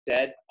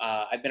said.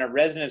 I've been a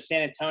resident of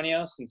San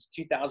Antonio since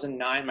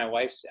 2009. My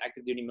wife's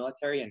active duty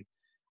military, and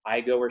I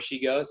go where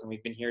she goes, and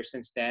we've been here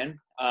since then.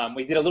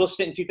 We did a little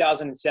stint in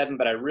 2007,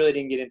 but I really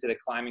didn't get into the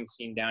climbing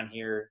scene down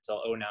here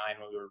until '09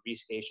 when we were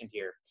restationed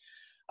here.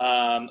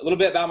 A little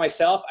bit about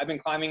myself. I've been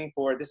climbing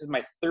this is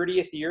my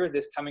 30th year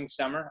this coming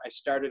summer. I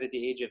started at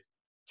the age of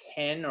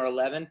 10 or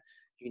 11.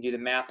 You can do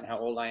the math on how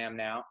old I am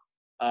now.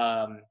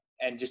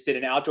 And just did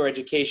an outdoor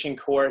education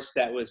course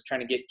that was trying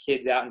to get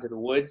kids out into the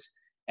woods,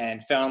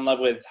 and fell in love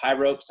with high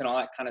ropes and all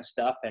that kind of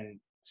stuff. And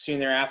soon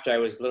thereafter, I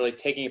was literally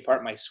taking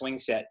apart my swing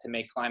set to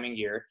make climbing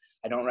gear.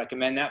 I don't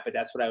recommend that, but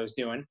that's what I was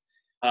doing,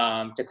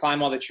 to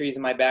climb all the trees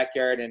in my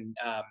backyard, and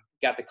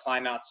got to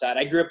climb outside.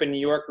 I grew up in New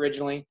York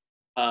originally,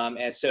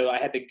 and so I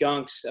had the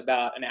Gunks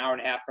about an hour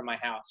and a half from my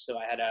house. So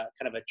I had a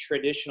kind of a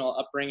traditional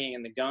upbringing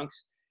in the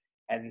Gunks.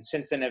 And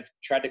since then, I've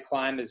tried to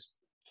climb as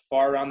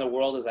far around the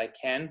world as I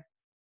can,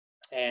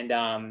 and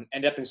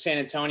ended up in San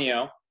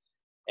Antonio,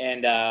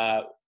 and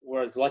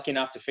was lucky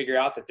enough to figure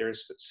out that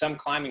there's some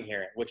climbing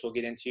here, which we'll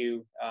get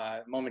into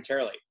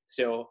momentarily.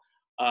 So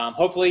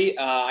hopefully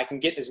I can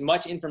get as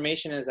much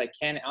information as I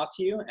can out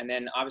to you, and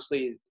then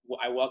obviously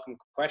I welcome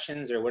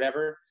questions or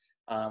whatever,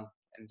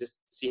 and just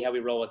see how we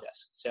roll with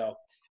this. So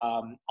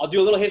I'll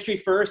do a little history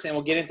first, and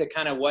we'll get into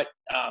kind of what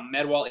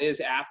Medwall is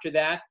after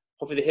that.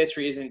 Hopefully the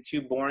history isn't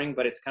too boring,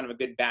 but it's kind of a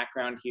good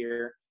background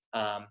here.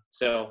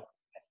 So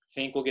I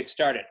think we'll get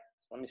started.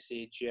 Let me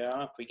see, Joe,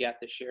 if we got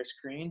the share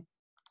screen.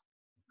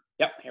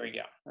 Yep, here we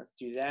go. Let's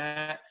do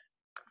that.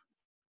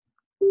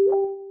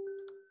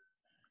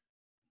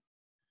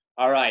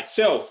 All right,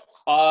 so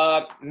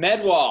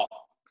Medwall,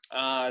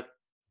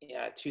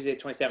 yeah, Tuesday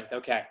 27th,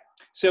 okay.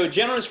 So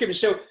general description,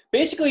 so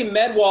basically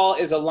Medwall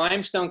is a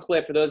limestone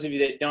cliff, for those of you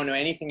that don't know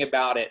anything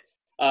about it,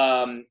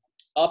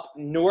 up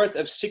north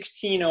of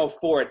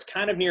 1604. It's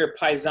kind of near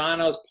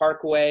Paisanos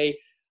Parkway,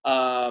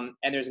 and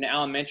there's an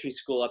elementary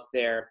school up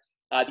there.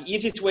 The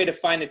easiest way to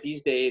find it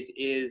these days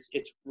is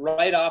it's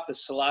right off the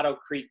Salado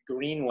Creek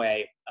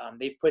Greenway.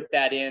 They've put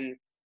that in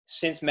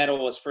since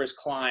Medwall was first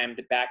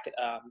climbed back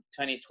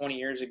 20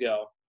 years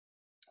ago.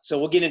 So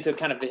we'll get into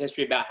kind of the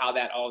history about how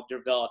that all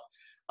developed.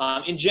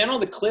 In general,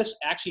 the cliff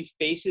actually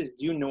faces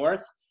due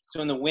north. So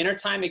in the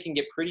wintertime, it can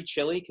get pretty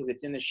chilly because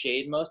it's in the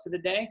shade most of the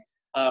day.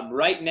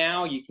 Right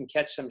now, you can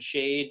catch some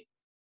shade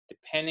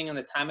depending on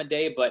the time of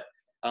day, but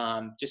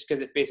just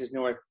because it faces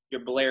north,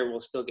 your Blair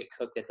will still get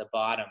cooked at the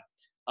bottom.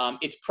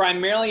 It's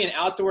primarily an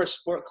outdoor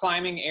sport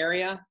climbing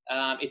area.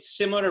 It's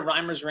similar to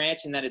Reimer's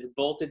Ranch in that it's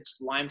bolted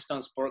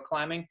limestone sport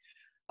climbing.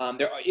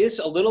 There is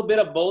a little bit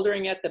of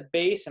bouldering at the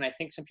base, and I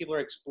think some people are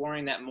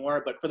exploring that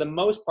more, but for the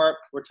most part,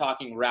 we're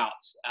talking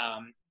routes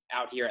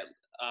out here at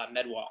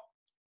Medwall.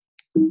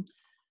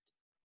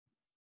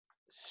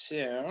 So,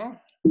 how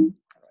do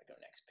I go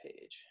next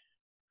page?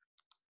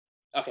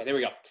 Okay, there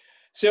we go.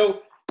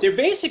 So they're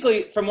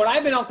basically, from what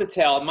I've been able to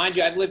tell, mind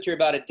you, I've lived here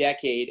about a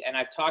decade, and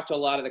I've talked to a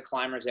lot of the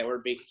climbers that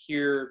were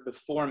here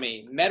before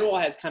me.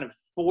 Medwall has kind of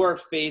 4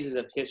 phases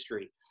of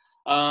history.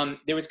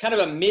 There was kind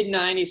of a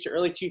mid-90s to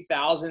early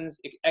 2000s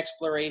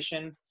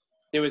exploration.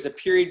 There was a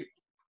period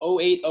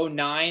 08,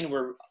 09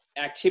 where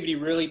activity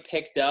really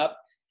picked up.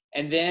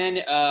 And then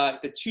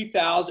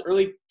the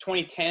early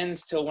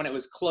 2010s till when it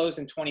was closed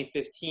in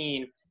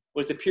 2015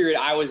 was the period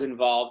I was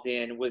involved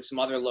in with some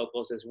other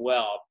locals as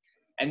well.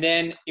 And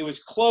then it was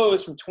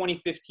closed from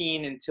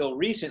 2015 until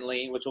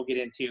recently, which we'll get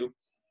into.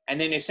 And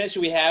then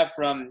essentially we have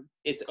from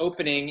its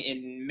opening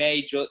in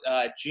May,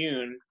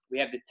 June, we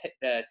have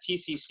the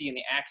TCC and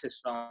the Access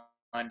Fund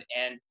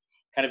and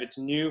kind of its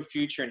new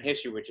future and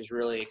history, which is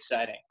really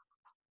exciting.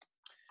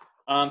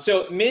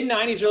 So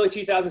mid-90s, early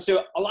 2000s.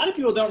 So a lot of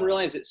people don't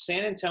realize that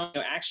San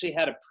Antonio actually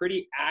had a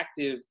pretty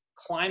active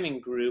climbing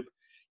group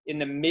in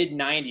the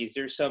mid-90s.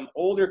 There's some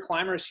older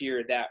climbers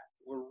here that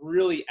were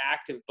really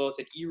active both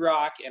at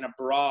EROC and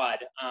abroad,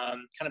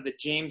 kind of the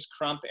James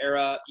Crump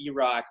era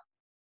EROC.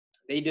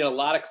 They did a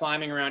lot of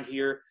climbing around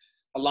here,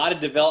 a lot of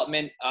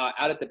development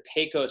out at the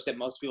Pecos that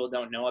most people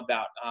don't know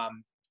about.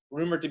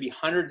 Rumored to be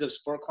hundreds of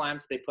sport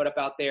climbs they put up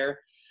out there.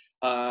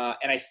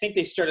 And I think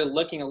they started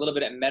looking a little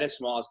bit at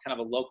Medicine Wall as kind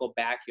of a local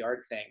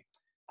backyard thing.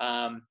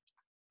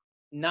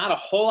 Not a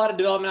whole lot of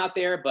development out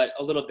there, but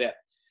a little bit.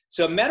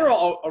 So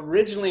Medwall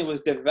originally was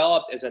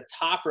developed as a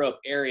top rope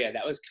area.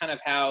 That was kind of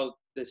how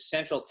the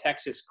Central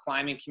Texas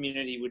climbing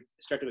community would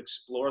start to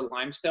explore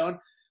limestone.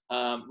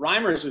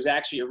 Reimers was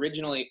actually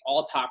originally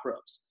all top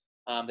ropes.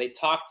 They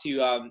talked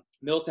to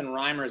Milton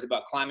Reimers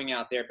about climbing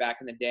out there back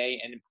in the day,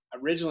 and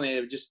originally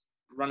they would just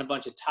run a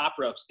bunch of top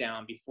ropes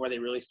down before they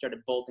really started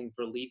bolting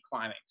for lead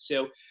climbing.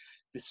 So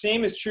the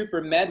same is true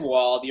for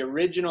Medwall. The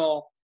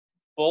original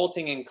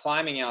bolting and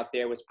climbing out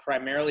there was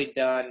primarily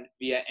done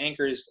via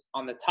anchors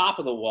on the top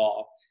of the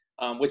wall,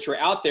 which were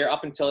out there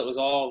up until it was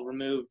all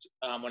removed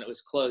when it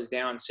was closed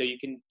down. So you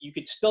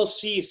could still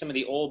see some of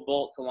the old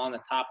bolts along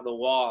the top of the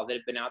wall that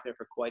have been out there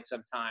for quite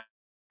some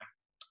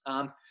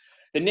time.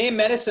 The name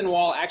Medicine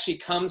Wall actually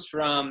comes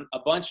from a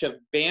bunch of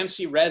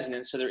BAMC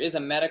residents, so there is a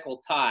medical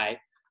tie.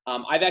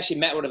 I've actually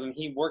met one of them.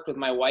 He worked with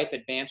my wife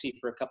at BAMC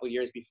for a couple of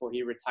years before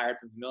he retired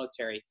from the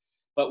military.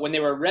 But when they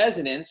were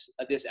residents,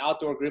 this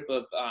outdoor group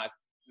of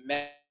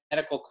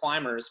medical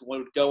climbers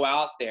would go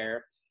out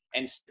there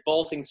and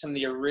bolting some of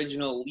the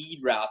original lead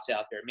routes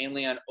out there,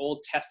 mainly on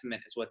Old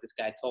Testament is what this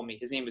guy told me.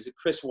 His name was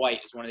Chris White,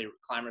 is one of the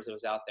climbers that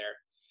was out there.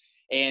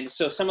 And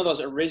so some of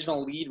those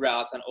original lead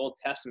routes on Old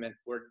Testament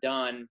were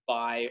done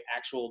by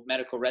actual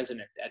medical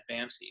residents at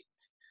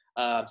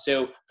BAMC.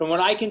 So from what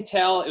I can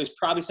tell, it was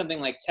probably something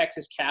like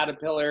Texas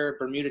Caterpillar,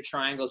 Bermuda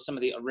Triangle, some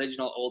of the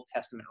original Old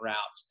Testament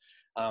routes.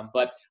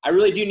 But I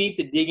really do need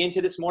to dig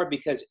into this more,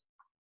 because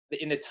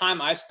in the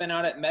time I spent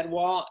out at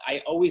Medwall,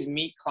 I always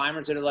meet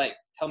climbers that are like,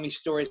 tell me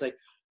stories like,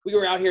 we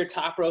were out here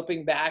top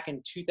roping back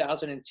in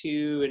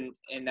 2002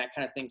 and that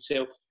kind of thing.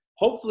 So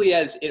hopefully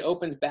as it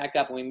opens back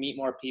up and we meet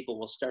more people,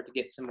 we'll start to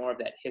get some more of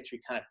that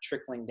history kind of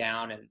trickling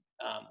down, and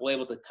we'll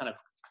be able to kind of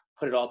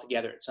put it all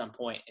together at some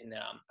point in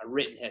a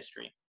written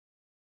history.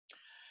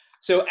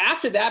 So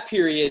after that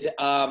period,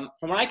 from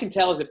what I can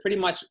tell, is it pretty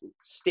much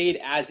stayed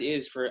as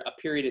is for a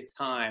period of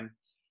time.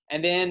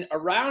 And then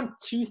around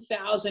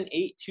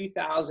 2008,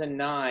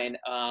 2009,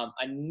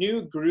 a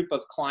new group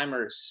of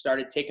climbers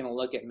started taking a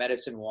look at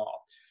Medicine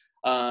Wall.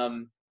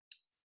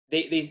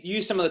 They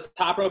used some of the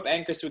top rope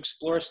anchors to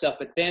explore stuff,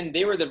 but then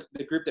they were the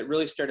group that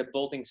really started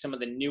bolting some of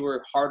the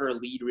newer, harder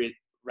lead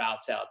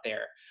routes out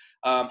there.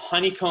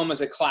 Honeycomb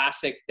is a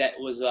classic that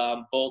was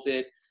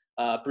bolted.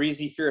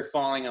 Breezy Fear of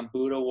Falling on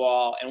Buddha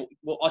Wall, and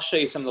I'll show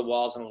you some of the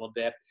walls in a little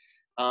bit.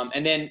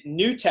 And then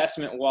New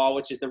Testament Wall,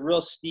 which is the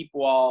real steep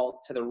wall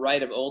to the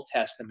right of Old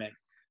Testament,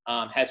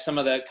 has some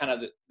of the kind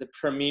of the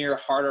premier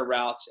harder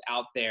routes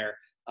out there.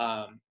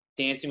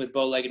 Dancing with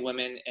Bow-Legged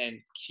Women and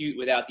Cute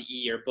Without the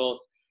E are both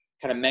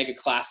kind of mega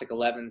classic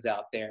 11s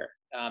out there.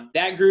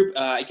 That group,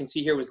 you can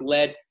see here, was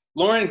led.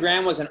 Lauren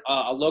Graham was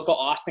a local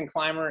Austin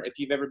climber. If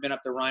you've ever been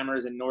up to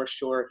Reimers and North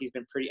Shore, he's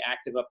been pretty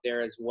active up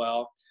there as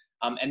well.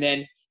 And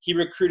then he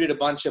recruited a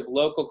bunch of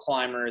local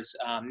climbers,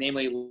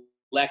 namely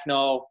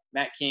Lecknell,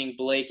 Matt King,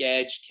 Blake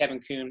Edge, Kevin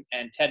Kuhn,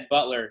 and Ted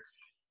Butler.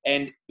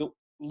 And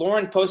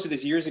Lauren posted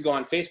this years ago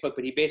on Facebook,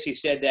 but he basically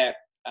said that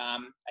I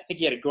think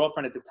he had a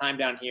girlfriend at the time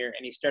down here,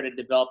 and he started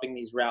developing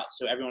these routes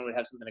so everyone would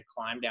have something to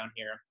climb down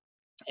here.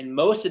 And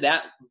most of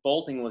that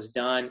bolting was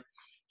done,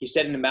 he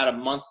said, in about a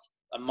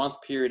month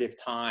period of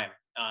time,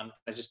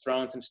 just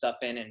throwing some stuff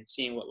in and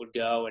seeing what would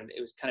go, and it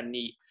was kind of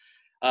neat.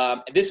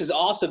 This is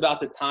also about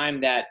the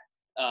time that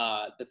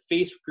the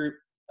Facebook group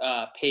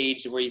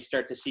page where you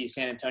start to see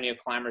San Antonio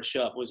climbers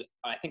show up was,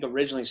 I think,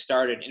 originally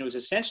started, and it was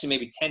essentially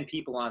maybe 10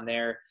 people on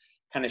there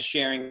kind of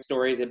sharing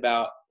stories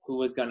about who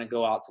was going to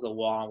go out to the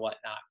wall and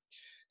whatnot.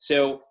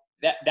 So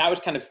that was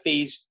kind of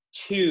phase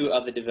 2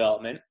 of the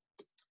development.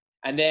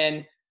 And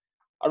then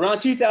around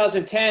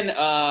 2010,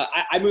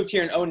 I moved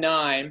here in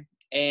 2009,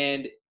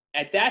 and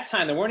at that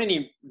time there weren't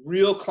any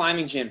real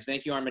climbing gyms.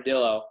 Thank you,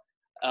 Armadillo.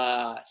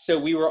 So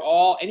we were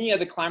any of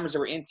the climbers that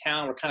were in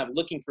town were kind of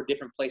looking for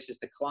different places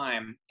to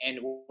climb. And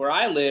where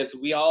I lived,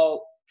 we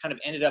all kind of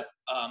ended up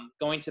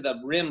going to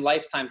the Rim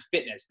Lifetime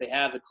Fitness. They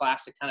have the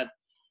classic kind of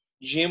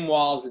gym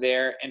walls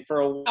there. And for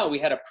a while, we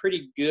had a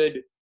pretty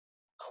good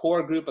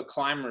core group of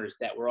climbers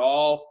that were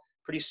all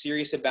pretty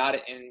serious about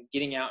it and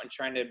getting out and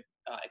trying to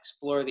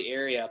explore the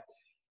area.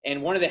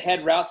 And one of the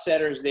head route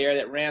setters there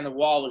that ran the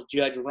wall was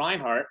Judge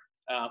Reinhardt,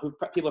 who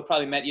people have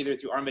probably met either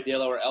through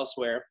Armadillo or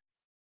elsewhere.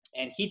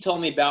 And he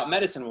told me about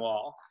Medicine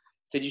Wall,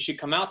 said you should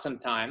come out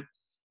sometime.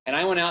 And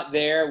I went out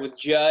there with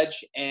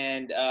Judge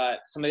and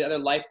some of the other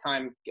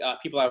Lifetime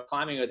people I was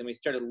climbing with, and we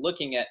started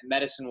looking at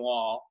Medicine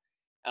Wall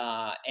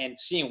and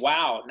seeing,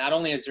 wow, not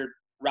only is there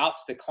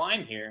routes to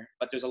climb here,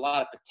 but there's a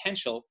lot of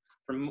potential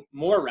for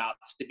more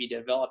routes to be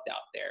developed out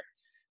there.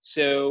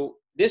 So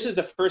this is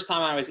the first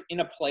time I was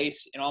in a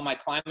place in all my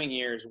climbing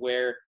years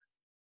where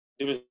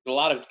there was a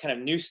lot of kind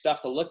of new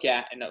stuff to look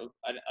at and an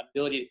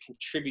ability to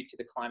contribute to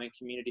the climbing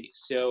community.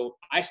 So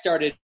I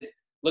started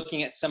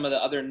looking at some of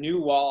the other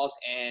new walls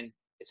and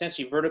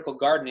essentially vertical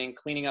gardening,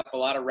 cleaning up a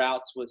lot of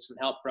routes with some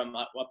help from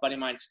a buddy of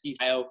mine, Steve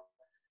Io.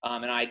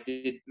 And I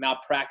did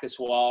Malpractice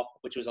Wall,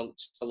 which was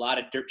just a lot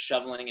of dirt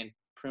shoveling and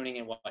pruning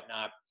and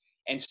whatnot,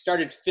 and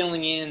started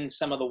filling in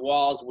some of the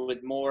walls with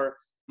more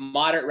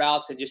moderate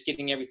routes and just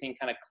getting everything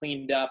kind of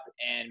cleaned up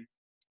and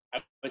I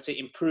would say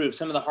improved.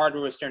 Some of the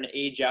hardware was starting to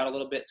age out a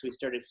little bit, so we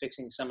started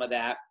fixing some of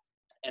that.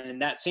 And in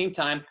that same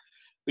time,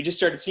 we just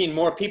started seeing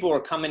more people were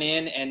coming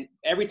in, and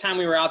every time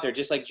we were out there,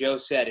 just like Joe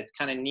said, it's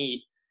kind of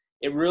neat.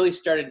 It really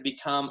started to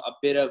become a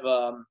bit of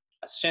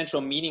a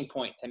central meeting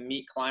point to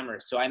meet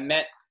climbers. So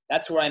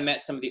that's where I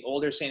met some of the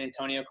older San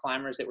Antonio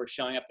climbers that were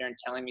showing up there and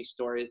telling me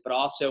stories, but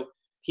also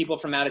people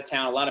from out of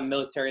town, a lot of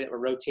military that were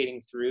rotating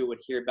through would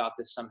hear about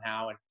this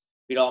somehow, and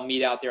we'd all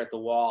meet out there at the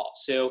wall.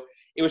 So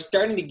it was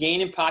starting to gain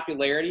in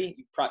popularity.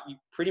 You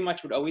pretty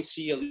much would always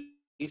see at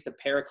least a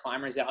pair of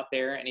climbers out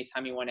there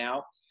anytime you went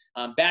out.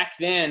 Back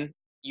then,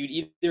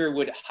 you either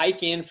would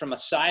hike in from a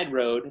side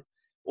road,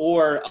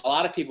 or a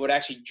lot of people would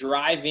actually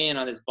drive in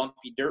on this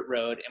bumpy dirt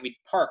road, and we'd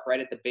park right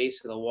at the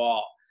base of the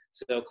wall.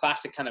 So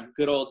classic kind of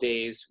good old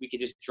days. We could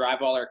just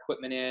drive all our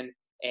equipment in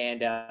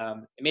And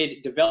it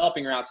made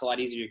developing routes a lot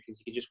easier because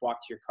you could just walk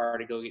to your car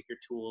to go get your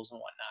tools and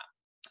whatnot.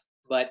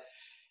 But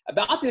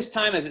about this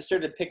time, as it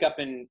started to pick up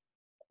in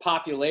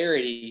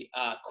popularity,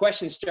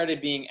 questions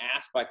started being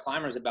asked by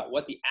climbers about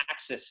what the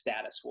access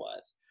status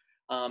was.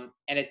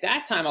 And at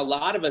that time, a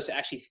lot of us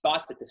actually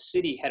thought that the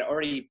city had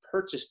already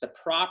purchased the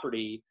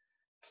property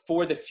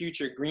for the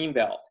future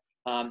Greenbelt.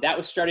 That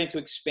was starting to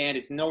expand.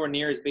 It's nowhere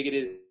near as big as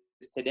it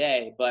is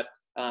today, but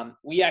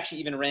we actually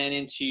even ran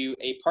into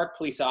a park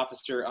police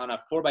officer on a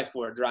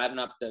 4x4 driving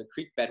up the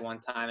creek bed one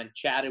time and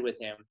chatted with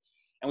him.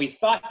 And we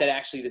thought that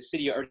actually the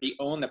city already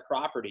owned the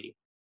property.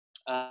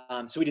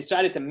 So we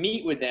decided to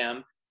meet with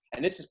them,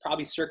 and this is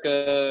probably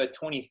circa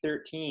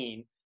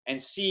 2013, and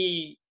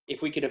see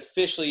if we could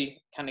officially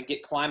kind of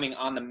get climbing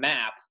on the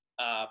map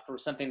for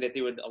something that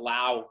they would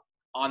allow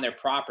on their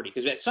property.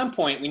 Because at some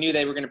point we knew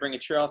they were going to bring a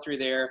trail through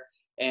there,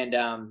 and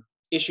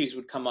issues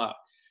would come up.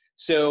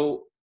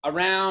 So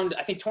around,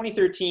 I think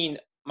 2013,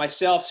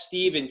 myself,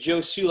 Steve, and Joe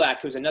Sulak,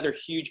 who's another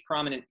huge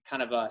prominent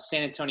kind of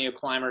San Antonio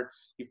climber.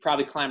 You've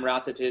probably climbed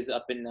routes of his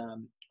up in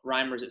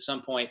Reimers at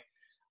some point.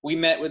 We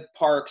met with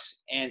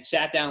Parks and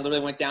sat down,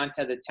 literally went down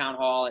to the town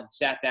hall and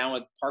sat down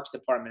with Parks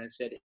Department and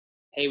said,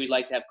 hey, we'd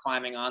like to have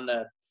climbing on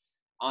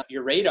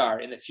your radar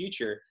in the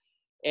future.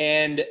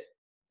 And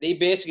they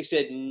basically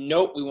said,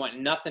 nope, we want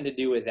nothing to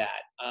do with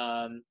that.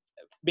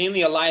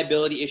 Mainly a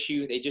liability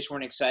issue. They just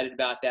weren't excited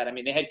about that. I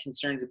mean, they had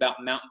concerns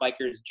about mountain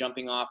bikers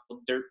jumping off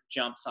dirt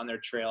jumps on their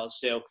trails.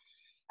 So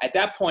at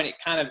that point, it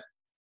kind of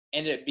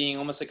ended up being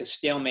almost like a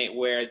stalemate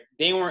where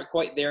they weren't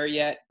quite there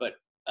yet, but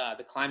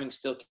the climbing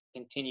still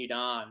continued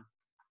on.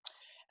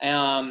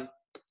 Let's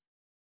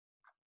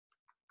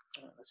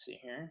see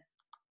here.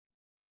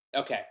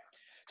 Okay.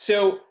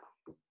 So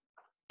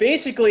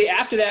basically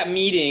after that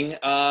meeting,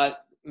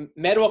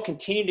 Medwall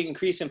continued to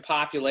increase in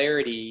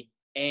popularity,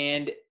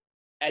 and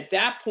at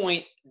that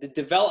point, the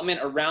development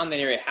around the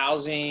area,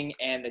 housing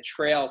and the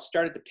trails,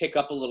 started to pick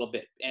up a little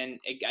bit, and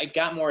it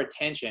got more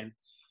attention.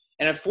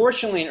 And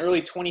unfortunately, in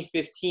early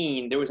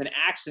 2015, there was an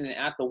accident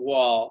at the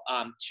wall.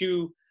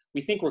 Two,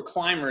 we think were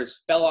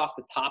climbers, fell off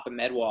the top of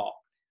Medwall,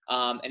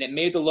 and it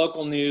made the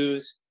local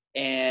news.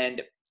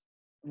 And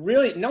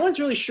really, no one's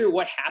really sure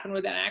what happened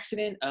with that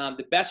accident.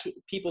 The best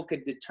people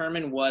could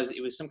determine was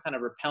it was some kind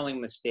of rappelling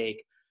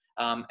mistake,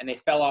 and they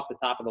fell off the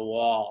top of the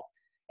wall.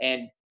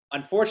 And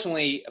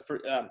unfortunately,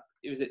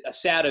 it was a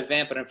sad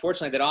event, but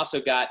unfortunately that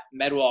also got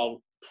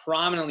Medwall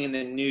prominently in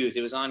the news.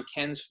 It was on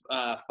Ken's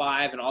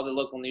 5 and all the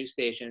local news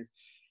stations.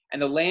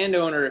 And the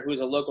landowner, who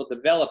was a local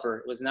developer,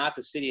 it was not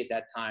the city at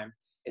that time,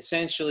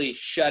 essentially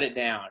shut it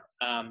down.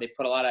 They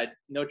put a lot of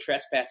no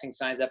trespassing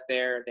signs up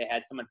there. They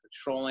had someone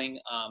patrolling,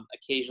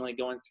 occasionally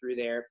going through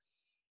there.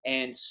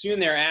 And soon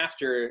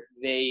thereafter,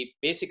 they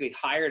basically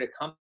hired a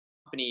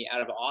company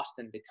out of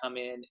Austin to come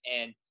in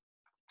and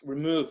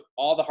remove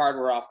all the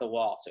hardware off the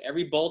wall. So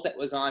every bolt that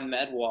was on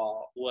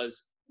Medwall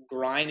was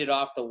grinded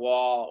off the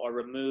wall or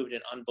removed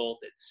and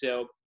unbolted.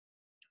 So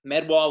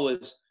Medwall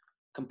was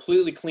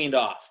completely cleaned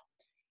off.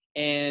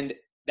 And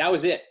that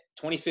was it.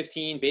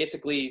 2015,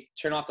 basically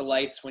turn off the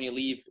lights when you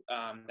leave.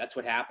 That's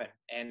what happened.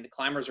 And the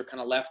climbers were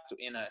kind of left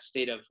in a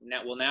state of,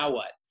 well, now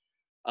what?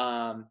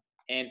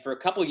 And for a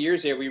couple of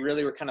years there, we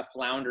really were kind of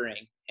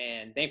floundering.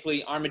 And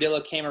thankfully, Armadillo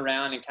came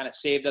around and kind of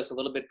saved us a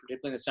little bit,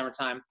 particularly in the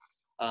summertime.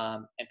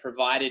 And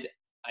provided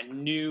a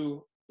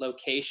new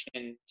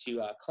location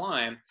to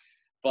climb.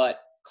 But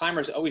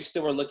climbers always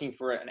still were looking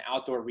for an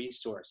outdoor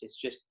resource. It's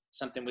just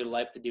something we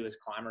love to do as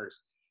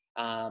climbers.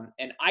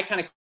 And I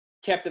kind of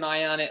kept an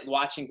eye on it,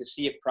 watching to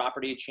see if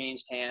property had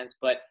changed hands.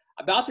 But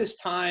about this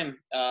time,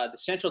 the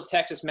Central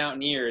Texas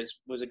Mountaineers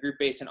was a group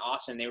based in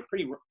Austin. They were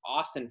pretty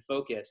Austin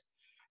focused,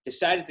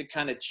 decided to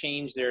kind of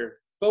change their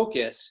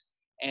focus,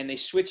 and they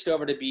switched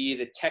over to be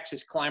the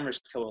Texas Climbers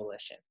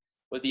Coalition,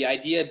 with the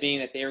idea being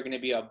that they were going to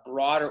be a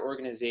broader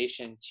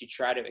organization to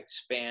try to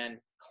expand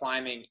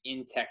climbing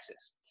in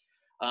Texas.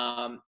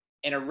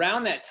 And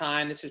around that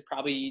time, this is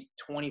probably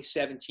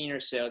 2017 or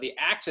so, the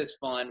Access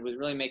Fund was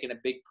really making a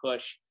big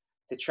push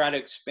to try to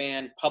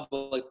expand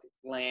public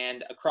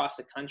land across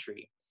the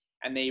country.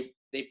 And they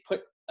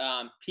put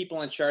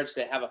people in charge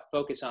to have a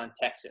focus on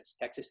Texas.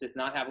 Texas does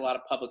not have a lot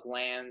of public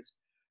lands.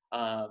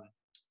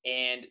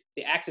 And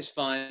the Access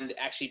Fund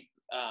actually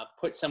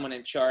put someone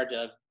in charge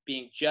of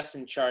being just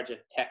in charge of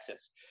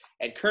Texas.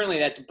 And currently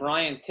that's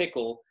Brian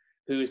Tickle,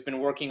 who's been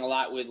working a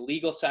lot with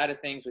legal side of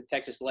things with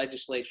Texas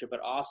legislature, but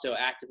also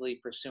actively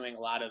pursuing a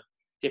lot of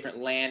different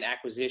land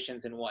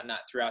acquisitions and whatnot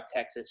throughout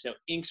Texas. So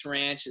Inks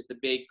Ranch is the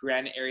big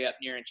granite area up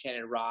near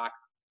Enchanted Rock.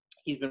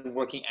 He's been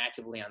working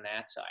actively on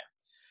that side.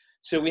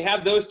 So we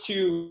have those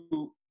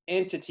two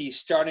entities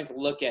starting to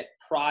look at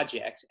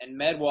projects, and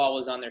Medwall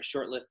was on their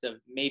short list of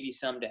maybe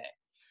someday.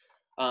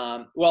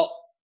 Well,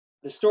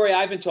 the story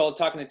I've been told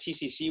talking to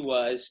TCC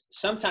was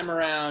sometime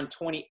around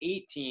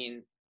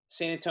 2018,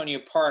 San Antonio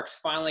Parks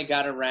finally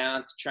got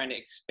around to trying to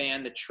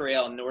expand the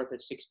trail north of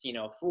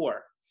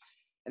 1604.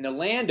 And the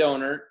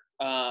landowner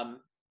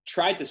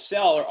tried to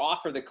sell or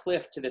offer the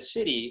cliff to the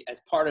city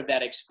as part of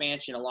that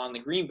expansion along the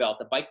Greenbelt,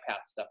 the bike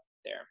paths up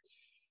there.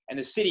 And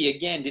the city,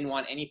 again, didn't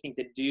want anything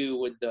to do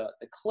with the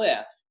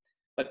cliff.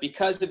 But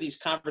because of these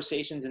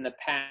conversations in the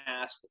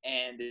past,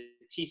 and the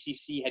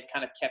TCC had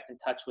kind of kept in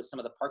touch with some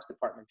of the Parks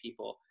Department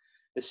people,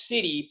 the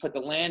city put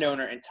the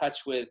landowner in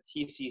touch with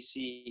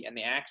TCC and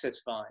the Access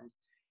Fund.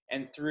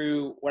 And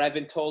through what I've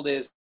been told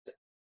is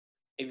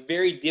a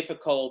very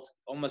difficult,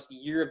 almost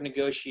year of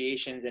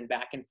negotiations and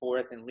back and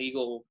forth and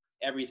legal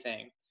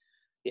everything,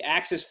 the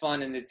Access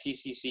Fund and the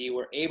TCC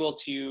were able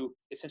to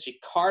essentially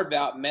carve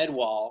out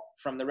Medwall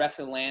from the rest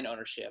of the land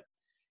ownership.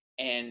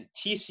 And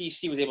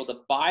TCC was able to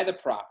buy the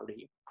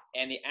property,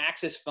 and the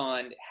Access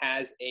Fund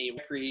has a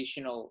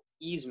recreational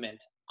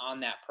easement on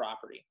that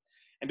property.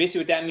 And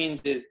basically what that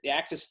means is the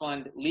Access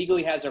Fund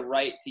legally has a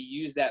right to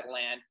use that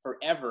land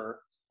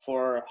forever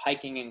for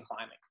hiking and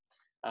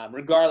climbing.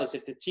 Regardless,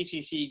 if the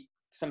TCC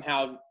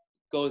somehow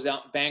goes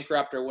out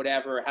bankrupt or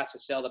whatever, or has to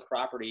sell the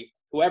property,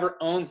 whoever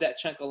owns that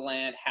chunk of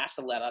land has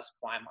to let us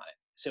climb on it.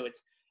 So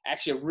it's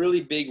actually a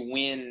really big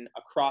win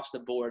across the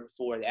board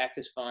for the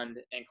Access Fund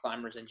and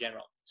climbers in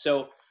general.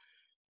 So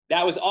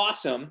that was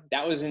awesome.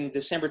 That was in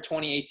December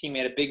 2018. We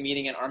had a big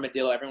meeting in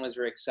Armadillo. Everyone was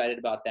very excited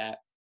about that.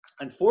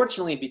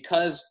 Unfortunately,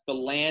 because the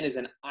land is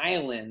an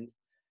island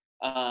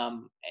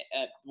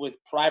with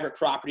private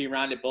property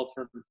around it, both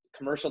for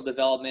commercial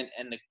development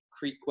and the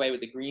Creekway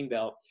with the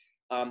Greenbelt,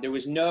 there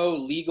was no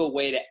legal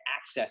way to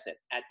access it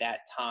at that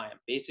time.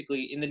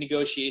 Basically, in the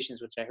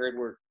negotiations, which I heard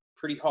were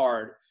pretty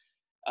hard,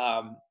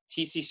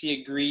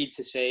 TCC agreed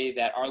to say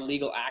that our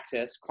legal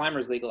access,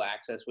 climbers' legal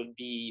access, would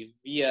be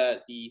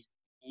via the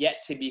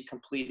yet to be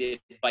completed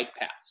bike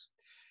paths.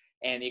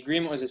 And the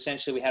agreement was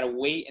essentially we had to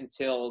wait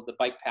until the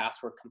bike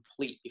paths were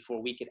complete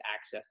before we could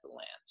access the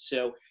land.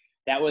 So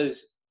that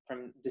was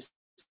from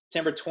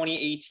December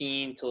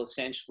 2018 till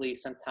essentially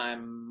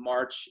sometime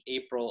March,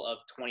 April of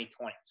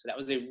 2020. So that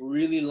was a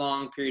really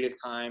long period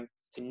of time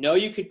to know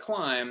you could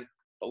climb,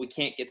 but we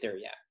can't get there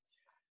yet.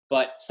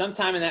 But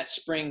sometime in that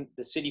spring,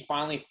 the city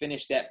finally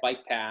finished that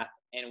bike path,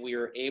 and we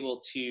were able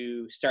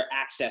to start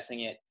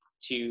accessing it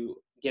to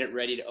get it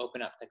ready to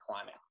open up to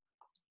climbing.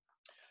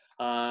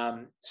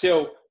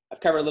 So I've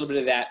covered a little bit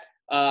of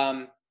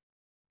that.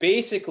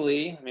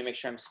 Basically, let me make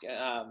sure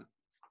I'm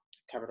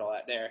covered all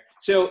that there.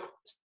 So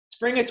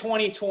spring of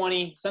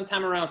 2020,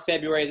 sometime around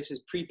February, this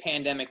is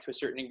pre-pandemic to a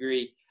certain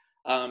degree,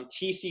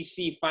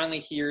 TCC finally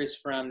hears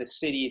from the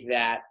city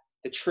that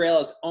the trail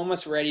is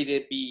almost ready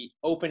to be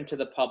open to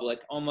the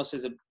public. Almost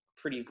is a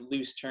pretty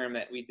loose term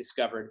that we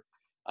discovered.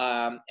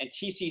 And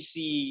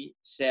TCC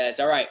says,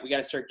 all right, we got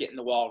to start getting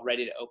the wall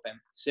ready to open.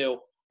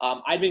 So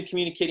I've been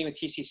communicating with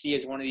TCC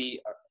as one of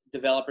the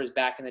developers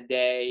back in the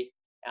day.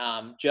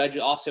 Judge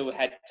also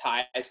had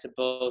ties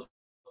to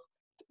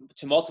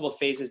multiple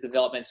phases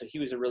development, so he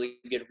was a really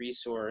good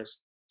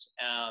resource.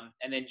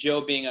 And then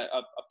Joe, being a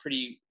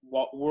pretty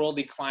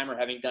worldly climber,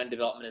 having done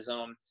development his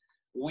own,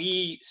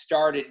 we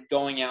started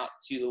going out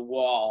to the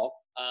wall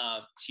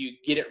to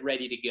get it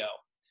ready to go.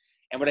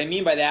 And what I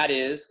mean by that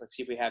is, let's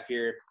see if we have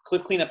here,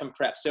 cliff cleanup and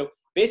prep. So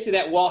basically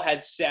that wall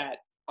had sat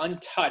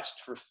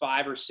untouched for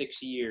 5 or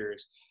 6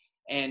 years.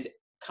 And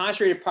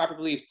contrary to popular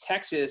belief,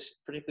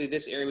 Texas, particularly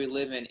this area we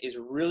live in, is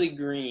really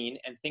green,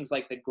 and things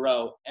like that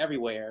grow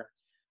everywhere,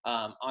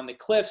 on the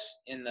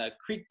cliffs, in the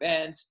creek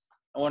beds,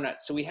 and whatnot.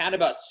 So we had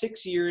about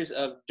 6 years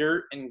of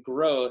dirt and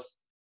growth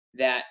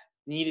that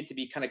needed to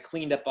be kind of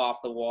cleaned up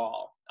off the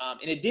wall.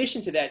 In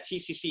addition to that,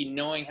 TCC,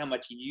 knowing how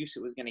much use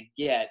it was going to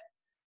get,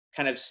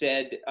 kind of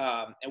said,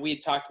 and we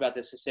had talked about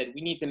this, it said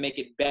we need to make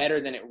it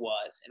better than it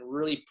was and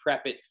really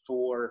prep it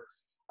for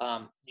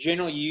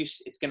general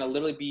use. It's going to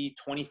literally be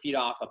 20 feet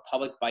off a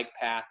public bike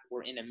path.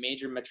 We're in a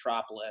major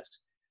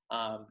metropolis.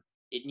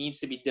 It needs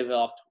to be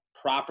developed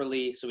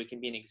properly so it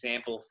can be an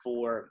example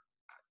for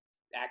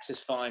Access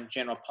Fund,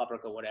 general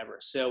public, or whatever.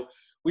 So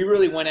we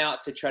really went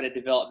out to try to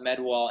develop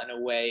Medwall in a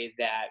way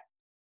that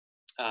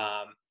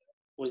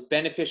was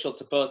beneficial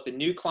to both the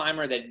new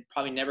climber that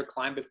probably never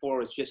climbed before,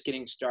 was just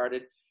getting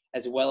started,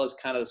 as well as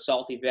kind of the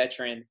salty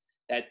veteran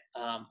that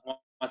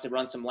wants to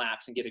run some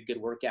laps and get a good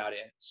workout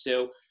in.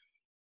 So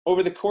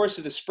over the course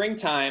of the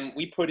springtime,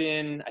 we put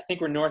in, I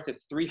think we're north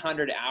of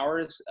 300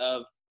 hours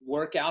of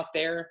work out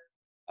there,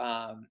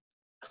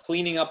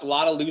 cleaning up a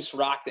lot of loose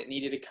rock that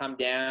needed to come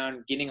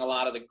down, getting a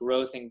lot of the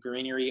growth and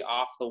greenery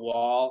off the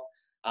wall,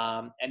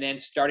 and then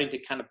starting to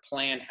kind of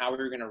plan how we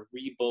were going to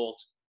rebuild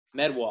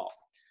Medwall.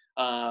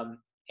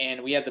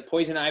 And we have the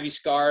poison ivy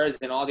scars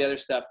and all the other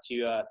stuff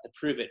to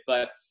prove it.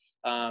 But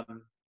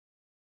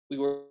we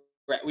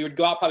would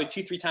go out probably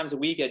 2-3 times a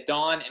week at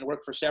dawn and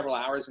work for several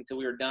hours until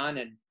we were done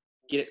and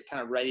get it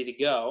kind of ready to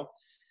go.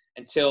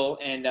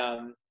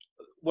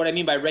 What I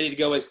mean by ready to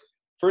go is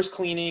first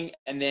cleaning,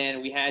 and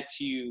then we had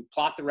to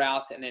plot the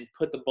routes and then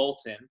put the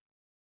bolts in.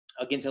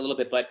 I'll get into a little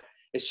bit, but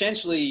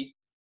essentially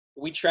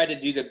we tried to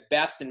do the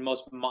best and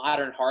most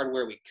modern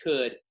hardware we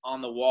could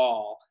on the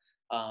wall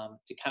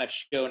to kind of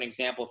show an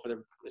example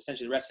for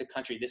essentially the rest of the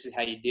country. This is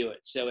how you do it.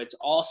 So it's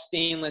all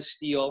stainless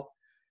steel.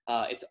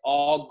 It's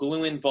all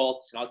glue-in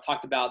bolts, and I'll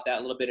talk about that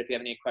a little bit if you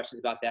have any questions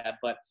about that.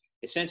 But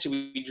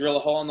essentially, we drill a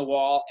hole in the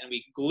wall and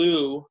we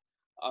glue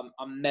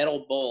a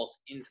metal bolt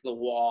into the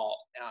wall.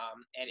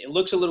 And it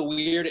looks a little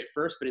weird at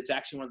first, but it's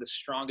actually one of the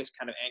strongest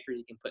kind of anchors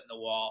you can put in the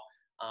wall.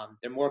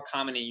 They're more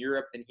common in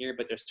Europe than here,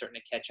 but they're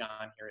starting to catch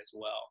on here as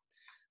well.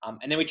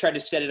 And then we tried to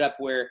set it up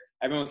where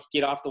everyone could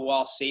get off the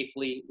wall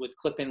safely with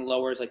clip-in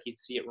lowers like you'd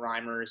see at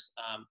Reimers.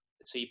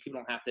 So people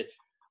don't have to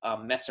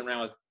mess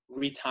around with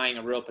retying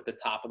a rope at the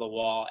top of the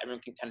wall.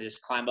 Everyone can kind of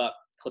just climb up,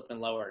 clip and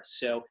lower.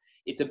 So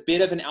it's a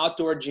bit of an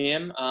outdoor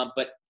gym,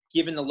 but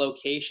given the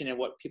location and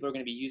what people are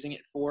going to be using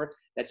it for,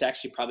 that's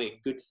actually probably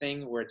a good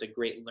thing, where it's a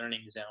great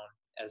learning zone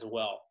as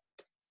well.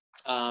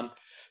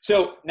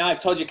 So now I've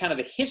told you kind of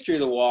the history of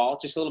the wall,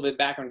 just a little bit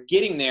back on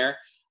getting there.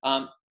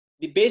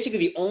 Basically,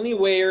 the only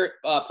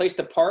place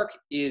to park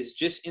is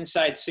just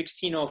inside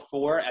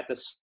 1604 at the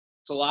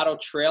Salado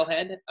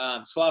Trailhead,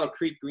 Salado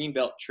Creek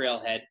Greenway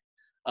Trailhead.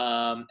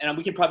 And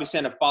we can probably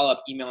send a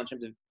follow-up email in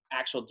terms of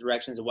actual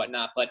directions and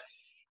whatnot, but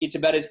it's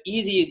about as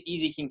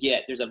easy can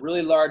get. There's a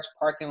really large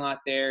parking lot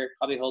there,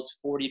 probably holds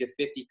 40 to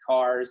 50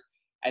 cars.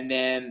 And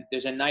then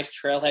there's a nice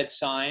trailhead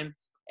sign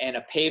and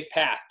a paved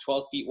path,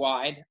 12 feet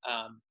wide.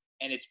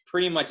 And it's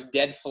pretty much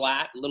dead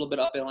flat, a little bit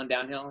uphill and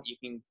downhill. You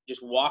can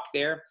just walk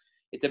there.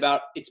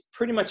 It's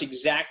pretty much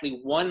exactly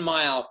 1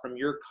 mile from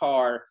your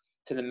car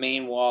to the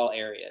main wall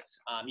areas.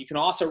 You can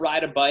also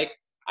ride a bike.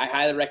 I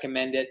highly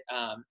recommend it.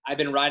 I've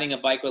been riding a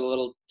bike with a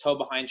little tow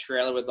behind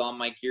trailer with all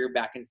my gear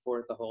back and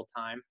forth the whole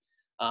time.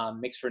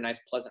 Makes for a nice,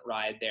 pleasant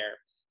ride there.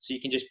 So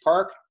you can just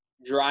park,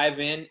 drive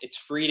in. It's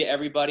free to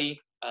everybody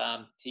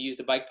to use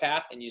the bike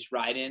path, and you just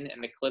ride in,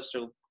 and the cliffs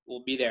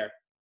will be there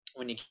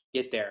when you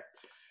get there.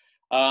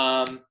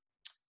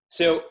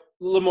 So a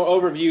little more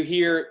overview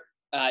here.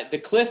 The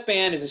cliff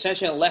band is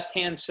essentially on the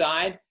left-hand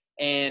side,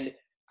 and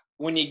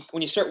when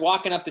you start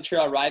walking up the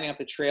trail, riding up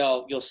the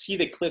trail, you'll see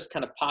the cliffs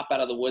kind of pop out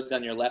of the woods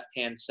on your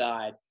left-hand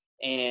side,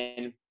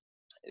 and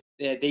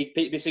they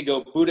basically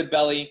go Buddha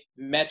Belly,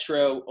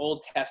 Metro,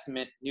 Old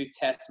Testament, New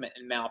Testament,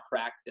 and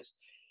Malpractice.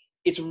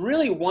 It's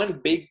really one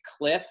big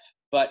cliff,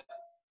 but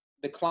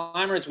the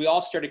climbers, we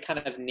all started kind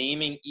of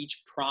naming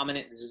each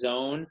prominent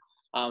zone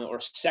or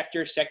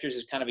sector. Sectors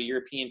is kind of a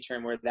European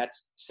term where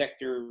that's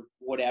sector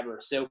whatever.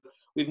 So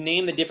we've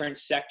named the different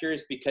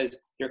sectors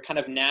because they're kind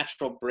of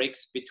natural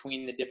breaks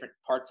between the different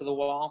parts of the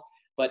wall.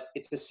 But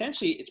it's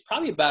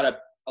probably about a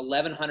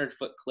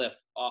 1,100-foot cliff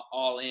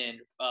all in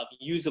of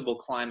usable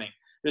climbing.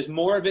 There's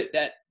more of it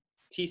that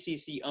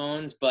TCC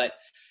owns, but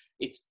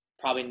it's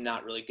probably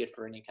not really good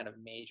for any kind of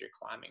major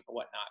climbing or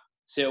whatnot.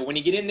 So when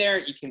you get in there,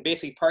 you can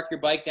basically park your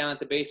bike down at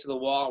the base of the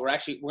wall. We're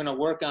going to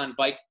work on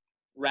bike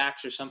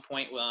racks or some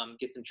point,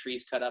 get some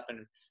trees cut up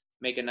and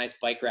make a nice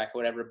bike rack or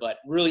whatever, but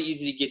really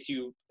easy to get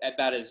to,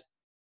 about as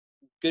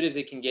good as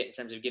it can get in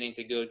terms of getting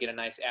to go get a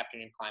nice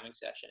afternoon climbing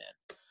session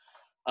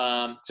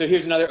in. So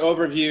here's another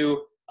overview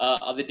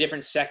of the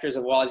different sectors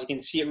of wall. As you can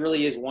see, it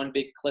really is one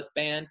big cliff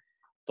band,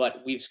 but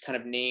we've kind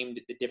of named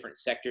the different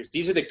sectors.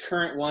 These are the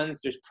current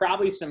ones. There's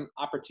probably some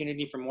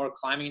opportunity for more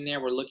climbing in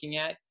there we're looking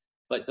at,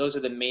 but those are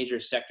the major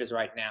sectors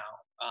right now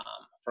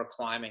for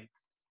climbing.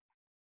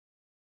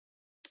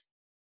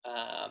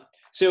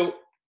 So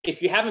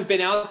if you haven't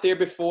been out there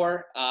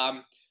before,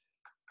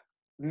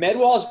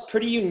 Medwall is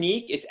pretty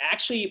unique. It's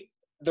actually,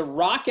 the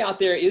rock out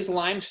there is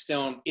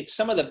limestone. It's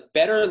some of the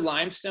better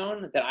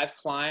limestone that I've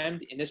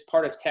climbed in this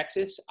part of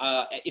Texas.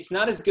 It's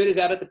not as good as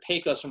out at the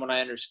Pecos from what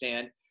I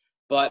understand,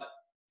 but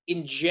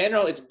in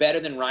general, it's better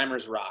than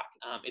Reimers rock.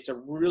 It's a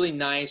really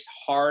nice,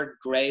 hard,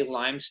 gray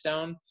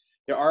limestone.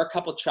 There are a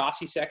couple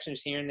choppy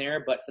sections here and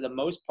there, but for the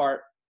most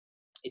part,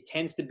 it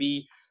tends to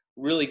be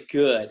really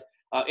good.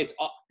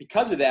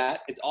 Because of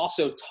that, it's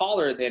also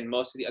taller than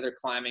most of the other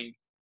climbing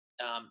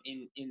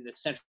in the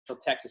central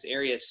Texas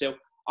area. So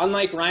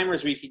unlike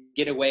Reimers, where you could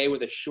get away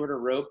with a shorter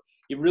rope,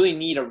 you really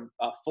need a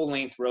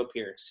full-length rope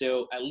here.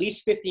 So at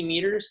least 50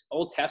 meters.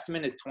 Old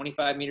Testament is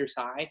 25 meters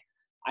high.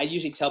 I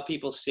usually tell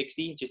people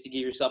 60 just to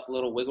give yourself a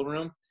little wiggle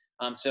room.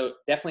 So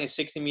definitely a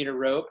 60-meter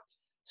rope.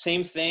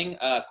 Same thing,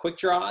 quick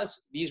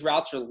draws. These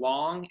routes are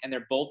long and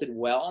they're bolted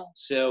well.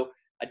 So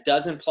a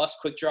dozen plus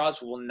quick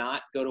draws will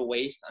not go to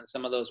waste on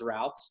some of those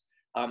routes.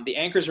 The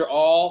anchors are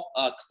all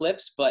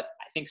clips, but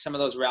I think some of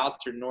those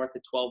routes are north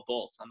of 12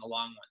 bolts on the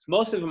long ones.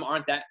 Most of them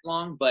aren't that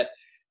long, but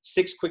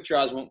 6 quick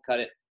draws won't cut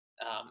it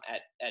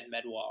at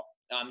Medwall.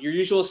 Your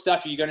usual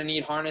stuff, you're going to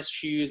need harness,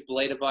 shoes,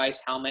 belay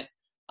device, helmet,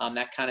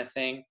 that kind of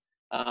thing.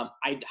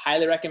 I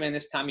highly recommend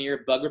this time of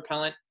year bug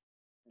repellent.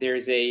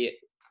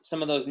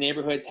 Some of those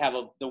neighborhoods have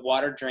the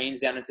water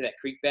drains down into that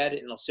creek bed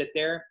and it'll sit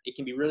there. It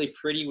can be really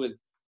pretty with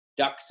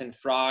ducks and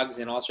frogs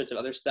and all sorts of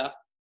other stuff,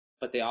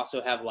 but they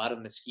also have a lot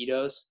of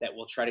mosquitoes that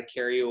will try to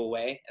carry you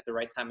away at the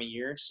right time of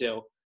year.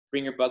 So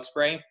bring your bug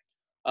spray.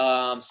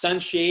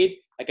 Sunshade,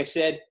 like I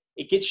said,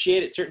 it gets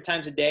shade at certain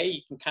times of day.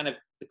 You can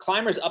the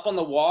climbers up on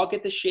the wall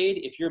get the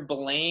shade. If you're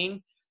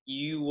belaying,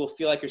 you will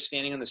feel like you're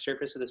standing on the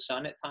surface of the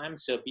sun at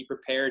times. So be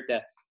prepared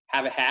to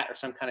have a hat or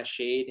some kind of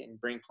shade and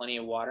bring plenty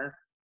of water.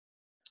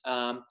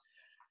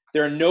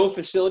 There are no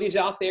facilities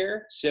out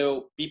there,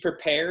 so be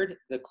prepared.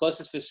 The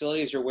closest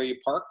facilities are where you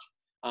parked,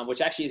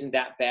 which actually isn't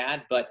that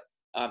bad, but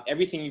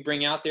Everything you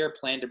bring out there,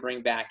 plan to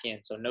bring back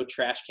in. So no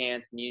trash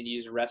cans. If you need to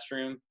use a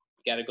restroom,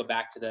 you got to go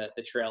back to the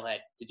trailhead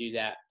to do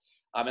that.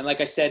 And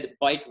like I said,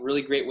 bike,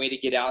 really great way to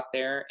get out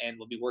there, and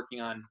we'll be working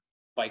on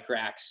bike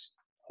racks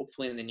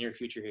hopefully in the near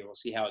future here. We'll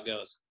see how it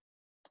goes.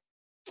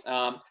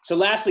 So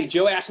lastly,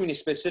 Joe asked me to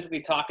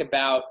specifically talk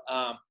about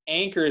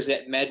anchors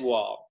at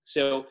Medwall.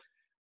 So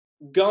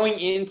going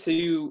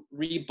into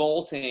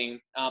rebolting,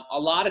 a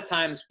lot of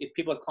times if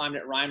people have climbed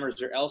at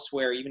Reimers or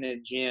elsewhere, even in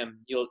a gym,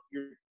 you're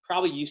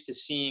probably used to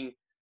seeing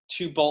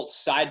two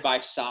bolts side by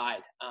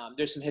side.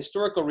 There's some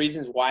historical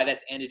reasons why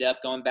that's ended up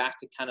going back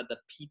to kind of the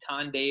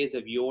piton days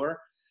of yore.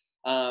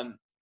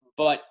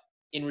 But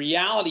in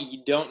reality,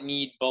 you don't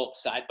need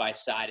bolts side by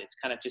side. It's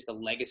kind of just a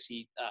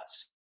legacy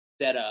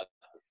setup.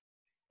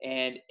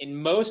 And in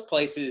most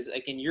places,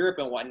 like in Europe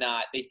and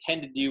whatnot, they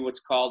tend to do what's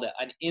called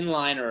an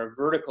inline or a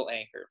vertical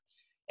anchor.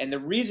 And the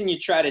reason you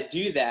try to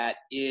do that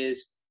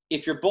is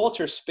if your bolts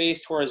are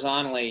spaced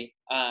horizontally,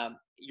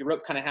 your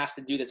rope kind of has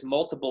to do this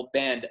multiple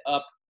bend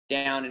up,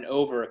 down, and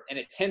over, and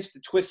it tends to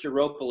twist your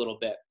rope a little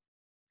bit.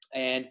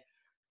 And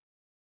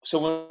so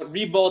when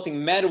rebolting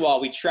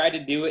Medwall, we tried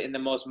to do it in the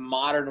most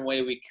modern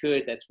way we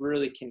could that's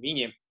really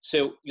convenient.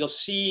 So you'll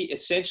see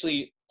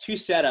essentially two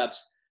setups.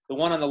 The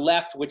one on the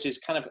left, which is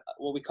kind of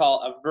what we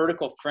call a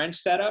vertical French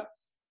setup,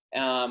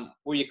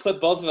 where you clip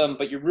both of them,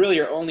 but you really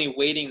are only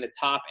weighting the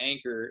top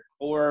anchor,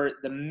 or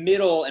the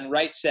middle and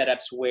right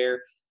setups where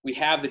we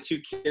have the two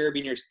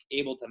carabiners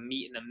able to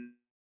meet in the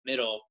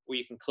middle where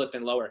you can clip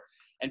and lower.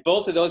 And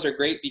both of those are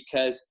great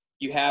because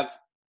you have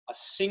a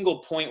single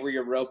point where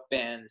your rope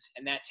bends,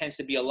 and that tends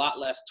to be a lot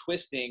less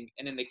twisting.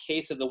 And in the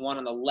case of the one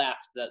on the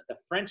left, the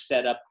French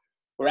setup,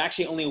 we're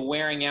actually only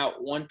wearing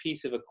out one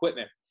piece of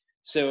equipment.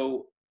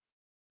 So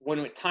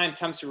when time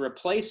comes to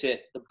replace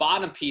it, the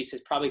bottom piece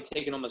has probably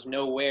taken almost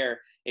no wear.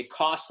 It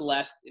costs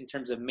less in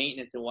terms of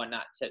maintenance and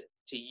whatnot to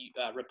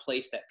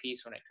replace that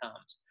piece when it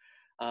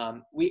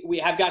comes. We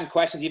have gotten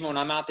questions even when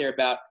I'm out there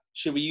about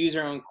should we use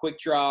our own quick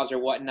draws or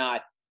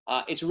whatnot.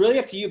 It's really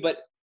up to you, but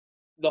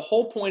the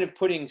whole point of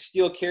putting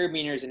steel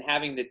carabiners and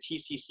having the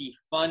TCC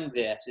fund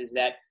this is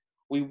that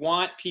we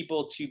want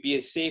people to be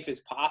as safe as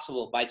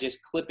possible by just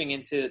clipping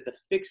into the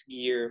fixed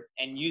gear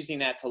and using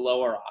that to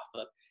lower off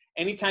of.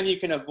 Anytime you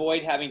can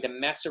avoid having to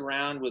mess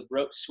around with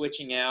rope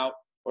switching out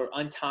or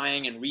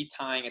untying and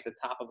retying at the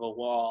top of a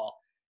wall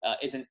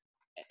is an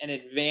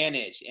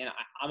advantage. And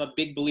I'm a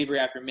big believer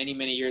after many,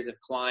 many years of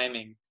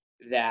climbing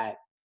that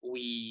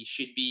we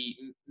should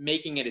be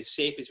making it as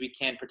safe as we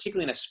can,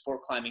 particularly in a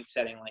sport climbing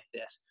setting like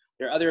this.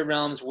 There are other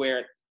realms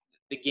where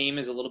the game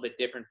is a little bit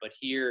different, but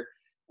here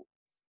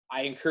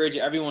I encourage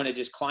everyone to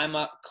just climb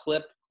up,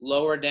 clip,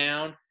 lower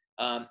down,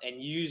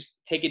 and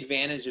take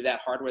advantage of that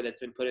hardware that's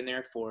been put in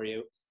there for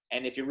you.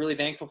 And if you're really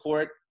thankful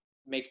for it,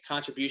 make a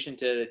contribution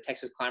to the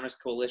Texas Climbers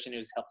Coalition,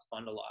 who's helped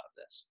fund a lot of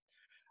this.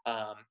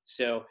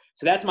 So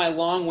that's my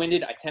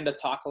long-winded, I tend to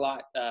talk a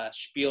lot,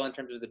 spiel in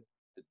terms of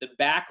the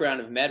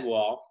background of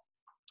Medwall.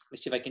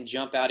 Let's see if I can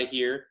jump out of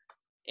here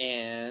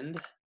and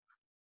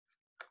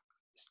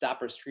stop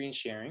our screen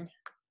sharing.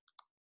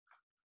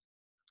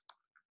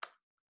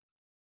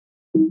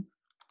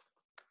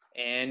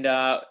 And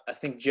I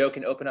think Joe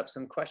can open up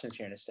some questions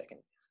here in a second.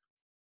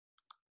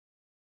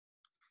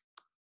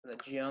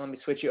 Joe, let me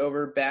switch you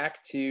over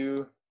back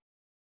to.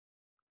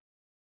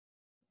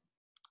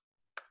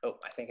 Oh,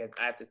 I think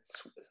I have to.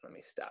 Let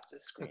me stop the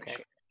screen sharing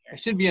here. I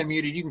should be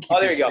unmuted. You can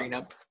keep your screen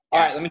up.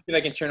 All right, let me see if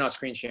I can turn off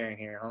screen sharing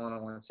here. Hold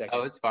on 1 second.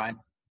 Oh, it's fine.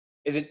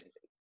 Is it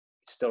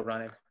still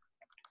running?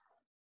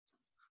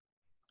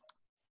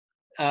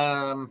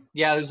 Yeah,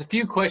 there's a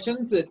few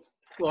questions that.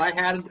 Well, I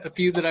had a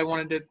few that I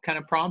wanted to kind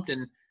of prompt,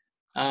 and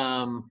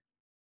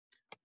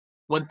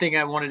one thing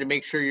I wanted to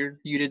make sure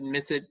you didn't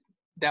miss it.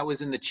 That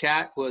was in the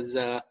chat was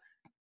there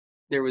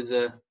was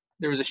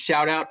a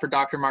shout out for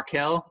Dr.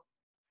 Markell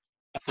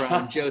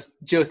from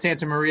Joe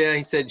Santa Maria.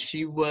 He said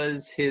she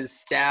was his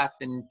staff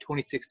in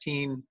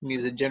 2016 when he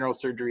was a general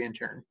surgery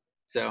intern.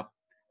 So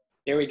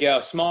there we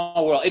go.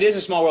 Small world. It is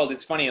a small world.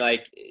 It's funny.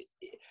 Like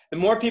the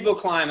more people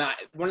climb,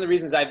 one of the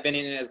reasons I've been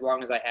in it as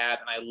long as I have,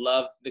 and I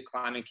love the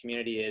climbing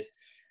community is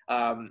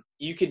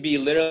you could be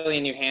literally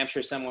in New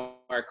Hampshire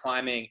somewhere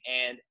climbing,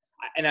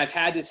 and I've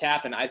had this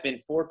happen. I've been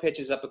 4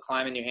 pitches up a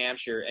climb in New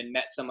Hampshire and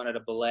met someone at a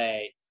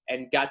belay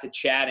and got to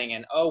chatting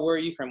and, oh, where are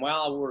you from?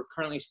 Well, we're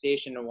currently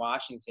stationed in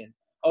Washington.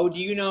 Oh,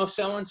 do you know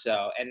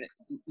so-and-so? And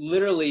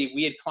literally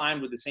we had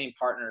climbed with the same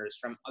partners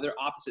from other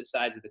opposite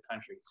sides of the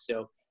country.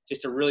 So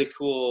just a really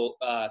cool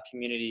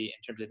community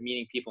in terms of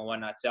meeting people and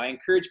whatnot. So I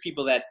encourage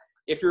people that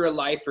if you're a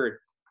lifer,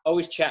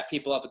 always chat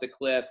people up at the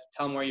cliff,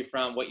 tell them where you're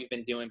from, what you've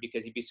been doing,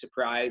 because you'd be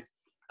surprised.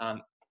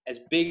 As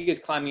big as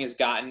climbing has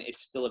gotten,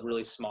 it's still a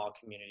really small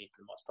community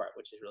for the most part,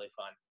 which is really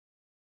fun.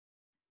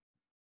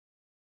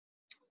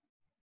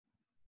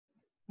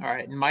 All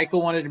right. And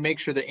Michael wanted to make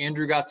sure that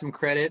Andrew got some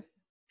credit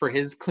for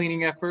his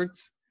cleaning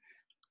efforts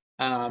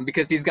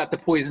because he's got the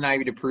poison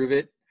ivy to prove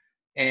it.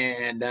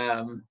 And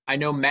I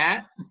know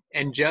Matt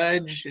and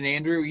Judge and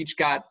Andrew each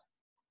got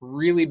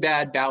really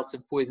bad bouts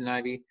of poison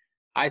ivy.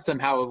 I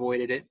somehow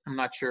avoided it. I'm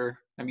not sure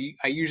I mean,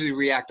 I usually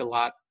react a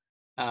lot,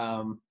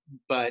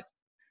 but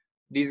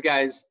these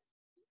guys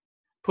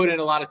put in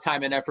a lot of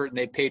time and effort, and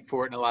they paid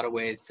for it in a lot of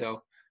ways.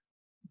 So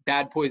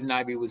bad poison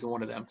ivy was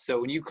one of them. So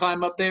when you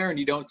climb up there and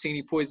you don't see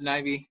any poison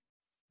ivy,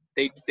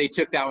 they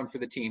took that one for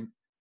the team.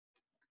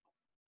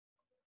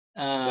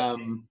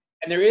 And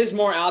there is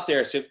more out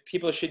there, so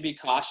people should be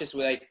cautious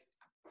with, like,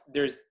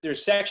 there's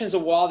sections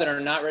of wall that are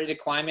not ready to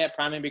climb yet,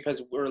 primarily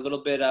because we're a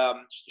little bit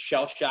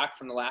shell shocked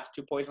from the last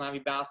 2 poison ivy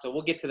bouts. So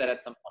we'll get to that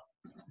at some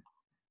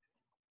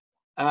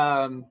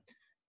point.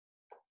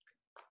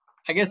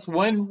 I guess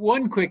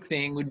one quick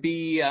thing would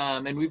be,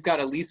 and we've got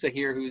Elisa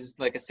here, who's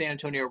like a San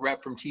Antonio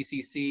rep from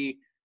TCC.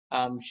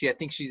 I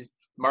think she's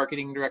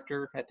marketing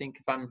director, I think,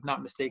 if I'm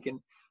not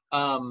mistaken.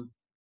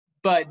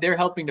 But they're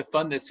helping to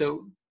fund this.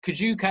 So could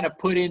you kind of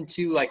put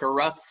into like a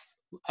rough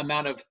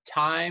amount of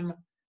time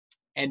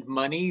and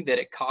money that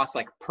it costs,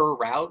 like per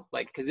route?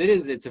 Like, because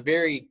it's a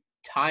very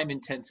time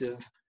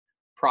intensive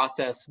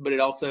process, but it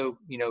also,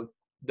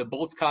 the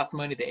bolts cost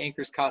money, the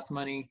anchors cost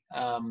money.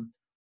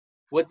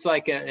 What's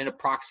like an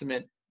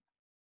approximate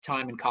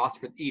time and cost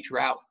for each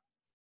route?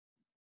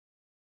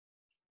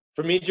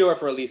 For me, Joe, or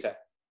for Elisa?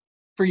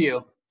 For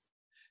you.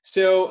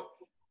 So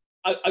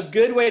a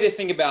good way to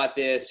think about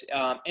this,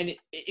 and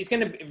it's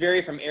going to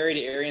vary from area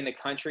to area in the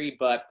country,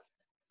 but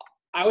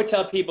I would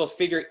tell people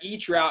figure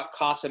each route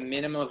costs a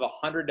minimum of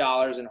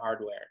 $100 in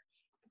hardware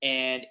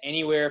and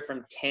anywhere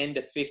from 10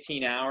 to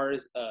 15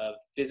 hours of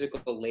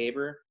physical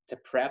labor to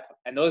prep.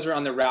 And those are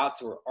on the routes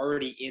that were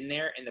already in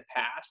there in the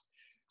past.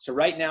 So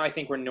right now, I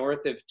think we're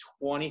north of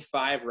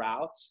 25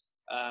 routes.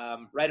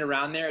 Right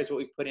around there is what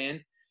we've put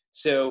in.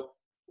 So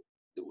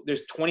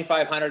there's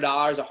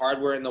 $2,500 of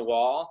hardware in the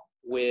wall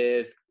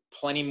with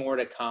plenty more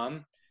to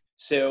come.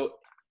 So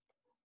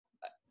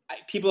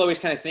people always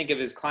kind of think of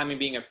as climbing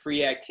being a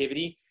free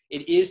activity.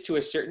 It is to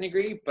a certain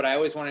degree, but I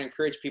always want to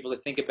encourage people to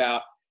think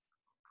about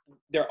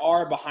there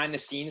are behind the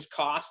scenes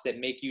costs that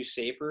make you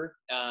safer,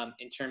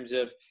 in terms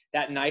of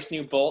that nice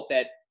new bolt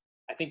that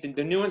I think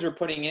the new ones we're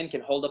putting in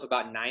can hold up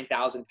about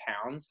 9,000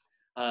 pounds.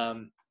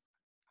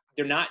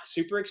 They're not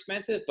super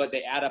expensive, but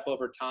they add up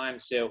over time.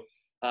 So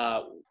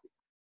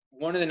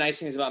one of the nice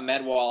things about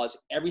Medwall is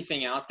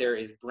everything out there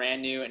is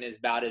brand new and is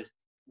about as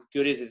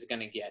good as it's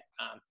going to get.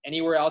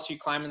 Anywhere else you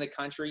climb in the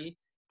country,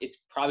 it's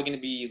probably going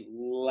to be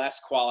less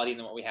quality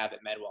than what we have at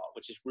Medwall,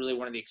 which is really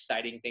one of the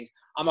exciting things.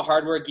 I'm a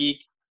hardware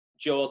geek.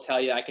 Joe will tell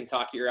you I can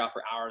talk your ear out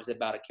for hours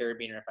about a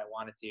carabiner if I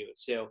wanted to.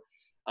 So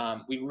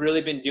we've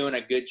really been doing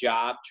a good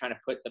job trying to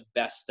put the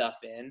best stuff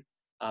in.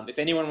 If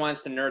anyone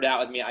wants to nerd out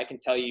with me, I can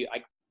tell you,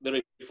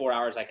 literally 4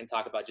 hours I can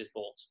talk about just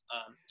bolts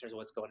in terms of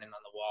what's going in on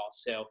the wall.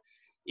 So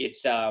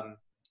it's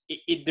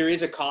there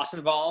is a cost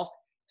involved.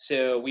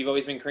 So we've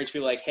always been encouraging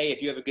people like, hey,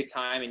 if you have a good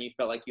time and you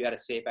felt like you had a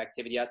safe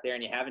activity out there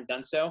and you haven't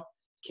done so,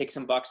 kick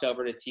some bucks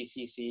over to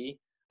TCC.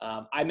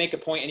 I make a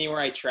point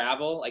anywhere I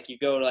travel, like you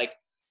go to like,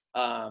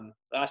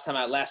 last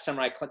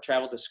summer I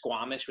traveled to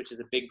Squamish, which is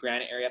a big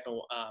granite area up in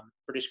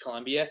British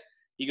Columbia.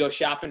 You go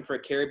shopping for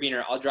a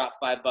carabiner, I'll drop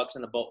 $5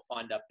 on the bolt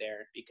fund up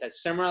there,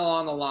 because somewhere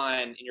along the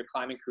line in your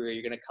climbing career,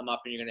 you're going to come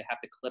up and you're going to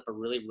have to clip a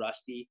really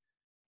rusty,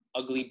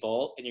 ugly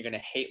bolt, and you're going to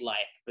hate life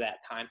for that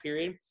time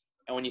period.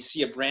 And when you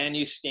see a brand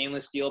new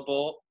stainless steel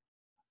bolt,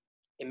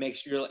 it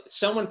makes you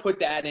someone put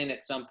that in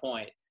at some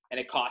point and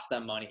it costs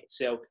them money.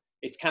 So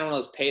it's kind of one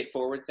of those pay it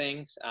forward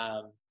things.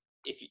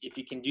 If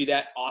you can do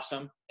that,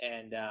 awesome.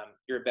 And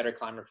you're a better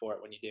climber for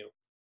it when you do.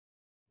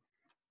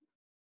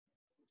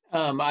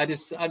 I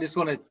just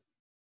want to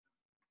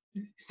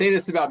say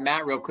this about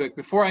Matt real quick.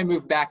 Before I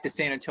moved back to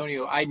San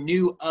Antonio, I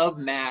knew of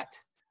Matt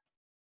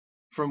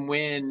from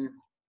when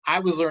I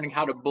was learning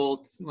how to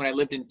bolt when I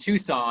lived in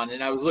Tucson,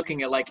 and I was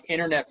looking at like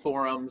internet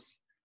forums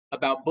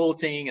about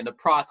bolting and the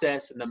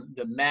process and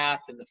the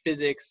math and the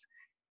physics.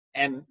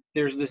 And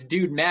there's this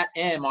dude, Matt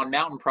M, on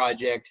Mountain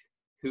Project,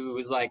 who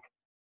is like,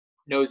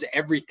 knows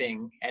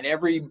everything, and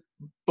every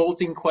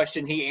bolting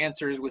question he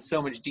answers with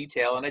so much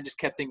detail. And I just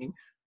kept thinking,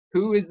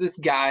 who is this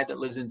guy that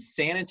lives in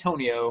San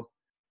Antonio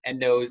and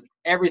knows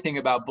everything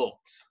about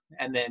bolts?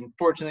 And then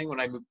fortunately, when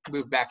I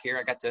moved back here,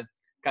 I got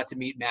to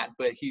meet Matt.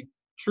 But he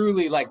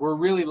truly, like, we're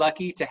really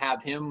lucky to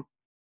have him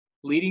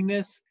leading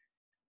this,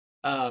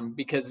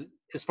 because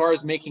as far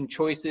as making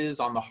choices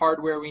on the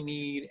hardware we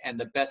need and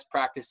the best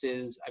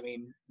practices, I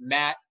mean,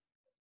 Matt,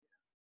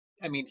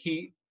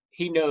 he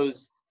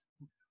knows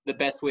the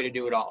best way to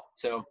do it all.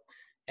 So,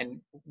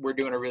 and we're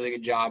doing a really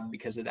good job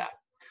because of that.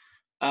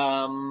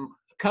 A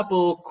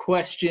couple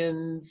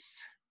questions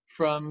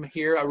from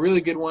here, a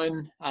really good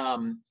one.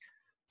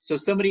 So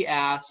somebody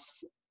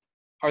asked,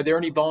 are there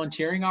any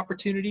volunteering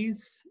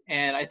opportunities?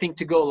 And I think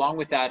to go along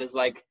with that is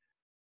like,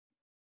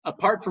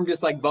 apart from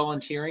just like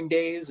volunteering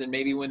days and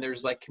maybe when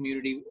there's like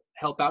community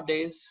help out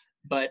days,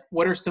 but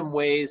what are some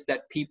ways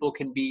that people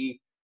can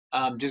be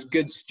just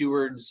good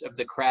stewards of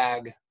the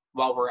crag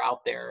while we're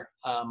out there?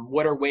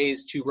 What are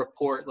ways to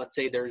report, let's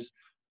say there's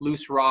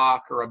loose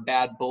rock or a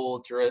bad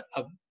bolt or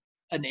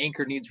an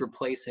anchor needs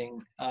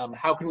replacing?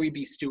 How can we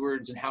be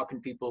stewards, and how can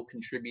people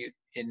contribute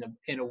in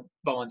a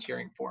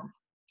volunteering form?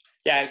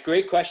 Yeah,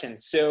 great question.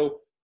 So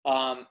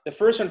the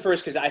first one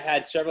first, because I've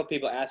had several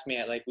people ask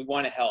me, like, we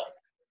want to help.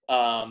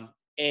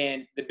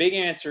 And the big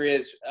answer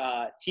is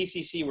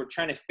TCC, we're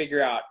trying to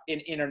figure out,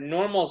 in a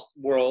normal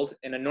world,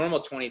 in a normal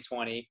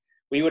 2020,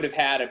 we would have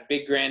had a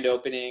big grand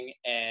opening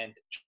and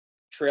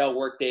trail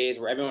work days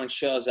where everyone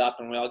shows up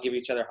and we all give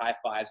each other high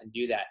fives and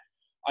do that.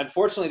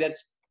 Unfortunately,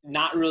 that's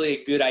not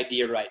really a good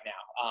idea right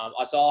now.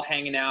 Us all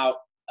hanging out,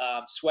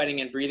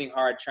 sweating and breathing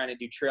hard, trying to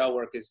do trail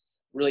work is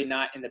really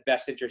not in the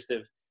best interest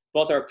of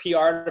both our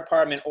PR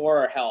department or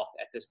our health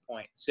at this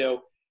point.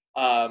 So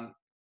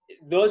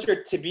those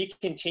are to be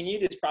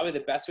continued is probably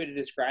the best way to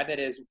describe it.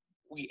 Is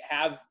we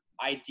have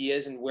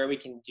ideas and where we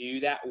can do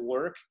that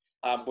work.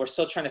 We're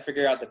still trying to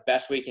figure out the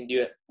best way we can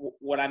do it.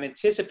 What I'm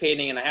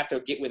anticipating, and I have to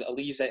get with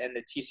Aliza and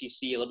the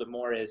TCC a little bit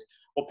more, is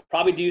we'll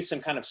probably do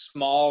some kind of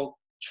small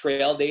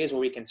trail days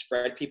where we can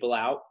spread people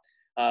out.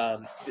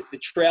 The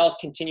trail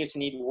continues to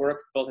need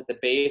work both at the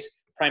base.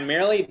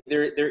 Primarily,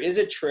 there is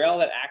a trail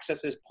that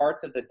accesses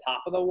parts of the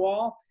top of the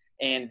wall,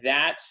 and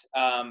that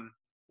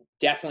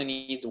definitely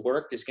needs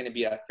work. There's going to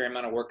be a fair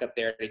amount of work up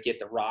there to get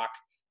the rock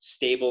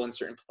stable in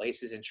certain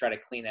places and try to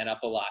clean that up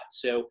a lot.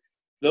 So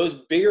those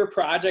bigger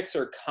projects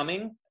are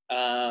coming,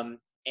 and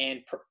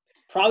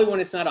probably when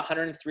it's not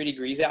 103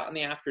 degrees out in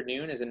the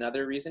afternoon is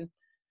another reason.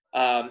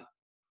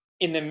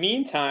 In the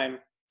meantime,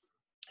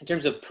 in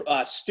terms of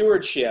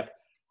stewardship,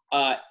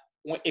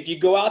 if you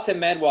go out to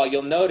Medwall,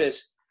 you'll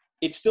notice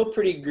it's still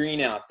pretty green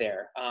out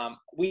there.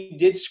 We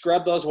did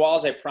scrub those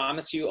walls, I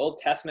promise you. Old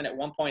Testament at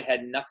one point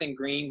had nothing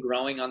green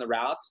growing on the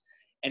routes.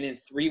 And in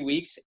 3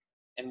 weeks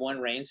and one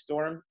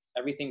rainstorm,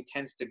 everything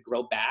tends to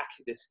grow back.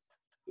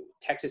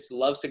 Texas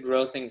loves to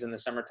grow things in the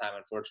summertime,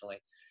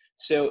 unfortunately.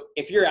 So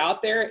if you're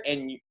out there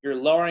and you're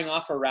lowering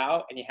off a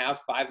route and you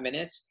have 5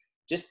 minutes,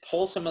 just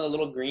pull some of the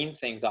little green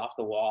things off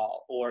the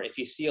wall. Or if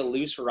you see a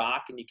loose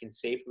rock and you can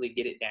safely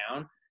get it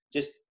down,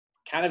 just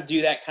kind of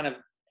do that, kind of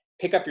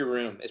pick up your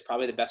room is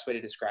probably the best way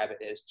to describe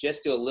it, is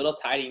just do a little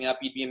tidying up.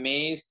 You'd be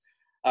amazed.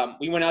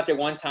 We went out there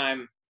one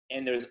time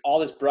and there was all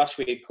this brush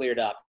we had cleared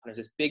up. There's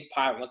this big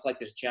pile that looked like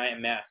this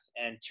giant mess.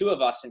 And 2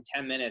 of us in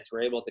 10 minutes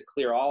were able to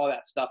clear all of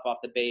that stuff off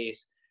the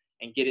base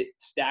and get it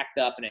stacked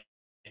up in a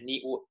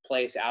neat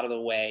place out of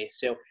the way.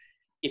 So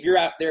if you're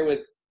out there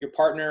with your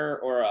partner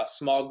or a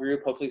small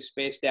group, hopefully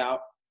spaced out,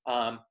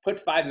 put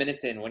 5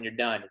 minutes in when you're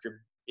done.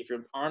 If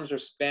your arms are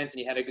spent and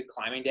you had a good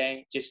climbing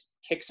day, just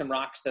kick some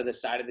rocks to the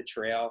side of the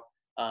trail,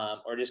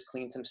 or just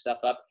clean some stuff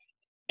up.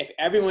 If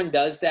everyone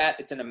does that,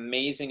 it's an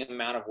amazing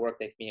amount of work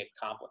that can be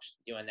accomplished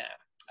doing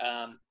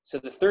that. So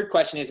the third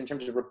question is in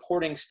terms of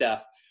reporting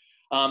stuff.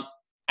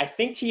 I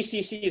think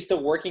TCC is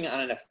still working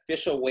on an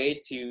official way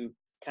to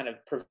kind of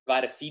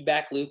provide a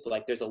feedback loop,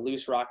 like there's a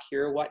loose rock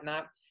here or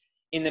whatnot.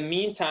 In the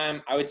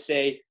meantime, I would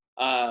say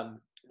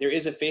there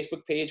is a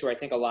Facebook page where I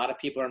think a lot of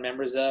people are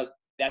members of.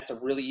 That's a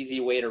really easy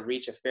way to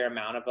reach a fair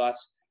amount of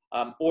us.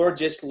 Or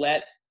just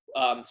let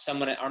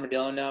someone at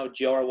Armadillo know,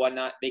 Joe or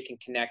whatnot. They can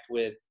connect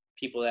with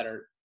people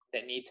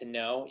that need to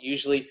know.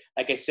 Usually,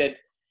 like I said,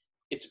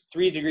 it's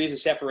 3 degrees of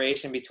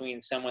separation between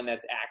someone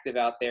that's active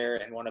out there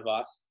and one of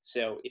us.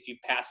 So if you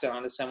pass it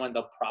on to someone,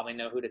 they'll probably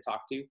know who to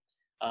talk to.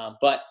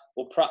 But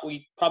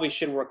we probably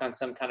should work on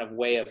some kind of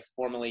way of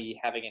formally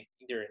having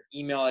either an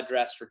email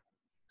address for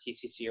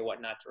TCC or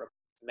whatnot to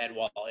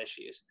Medwall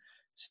issues.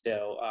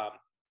 So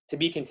to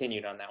be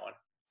continued on that one.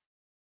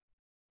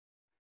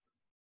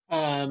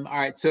 All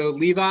right, so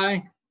Levi,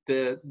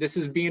 this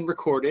is being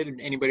recorded,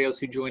 and anybody else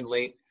who joined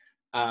late,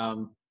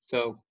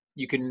 so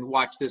you can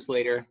watch this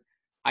later.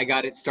 I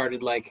got it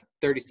started like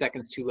 30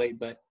 seconds too late,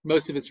 but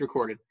most of it's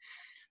recorded.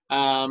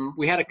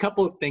 We had a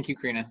couple, thank you,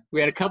 Karina. We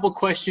had a couple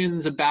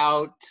questions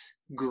about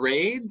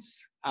grades.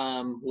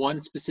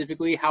 One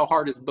specifically, how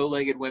hard is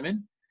bow-legged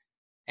women?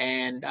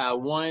 And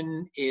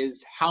one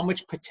is, how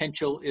much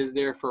potential is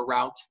there for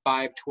routes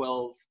 5,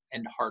 12,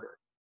 and harder?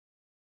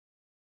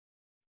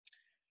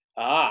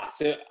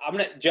 So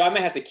Joe, I'm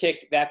gonna have to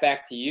kick that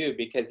back to you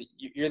because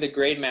you're the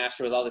grade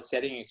master with all the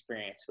setting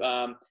experience.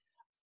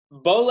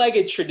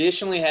 Bow-legged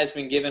traditionally has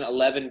been given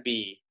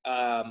 11B.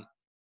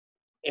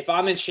 If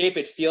I'm in shape,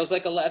 it feels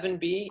like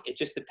 11B. It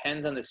just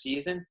depends on the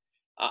season.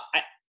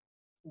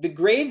 The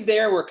grades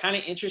there were kind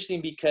of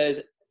interesting because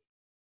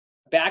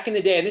back in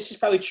the day, and this is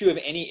probably true of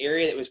any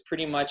area that was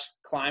pretty much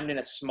climbed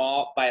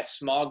by a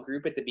small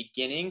group at the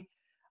beginning.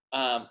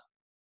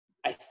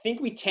 I think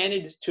we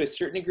tended to a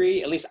certain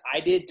degree, at least I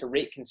did, to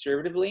rate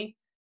conservatively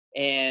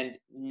and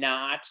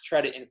not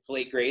try to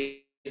inflate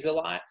grades a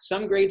lot.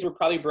 Some grades were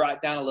probably brought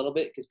down a little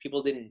bit because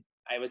people didn't,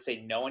 I would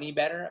say, know any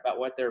better about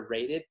what they're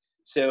rated.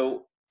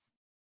 So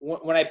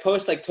when I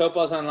post like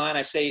topos online,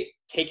 I say,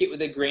 take it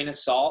with a grain of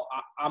salt.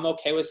 I'm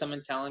okay with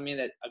someone telling me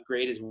that a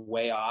grade is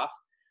way off.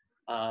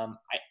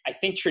 I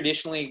think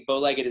traditionally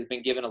bow-legged has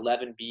been given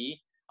 11B.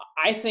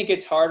 I think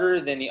it's harder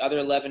than the other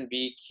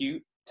 11B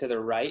cute to the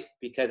right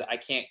because I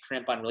can't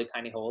crimp on really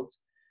tiny holds.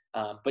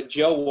 But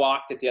Joe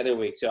walked it the other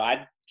week, so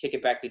I'd kick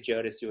it back to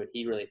Joe to see what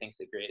he really thinks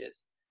the grade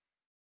is.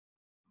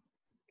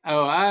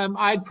 Oh,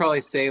 I'd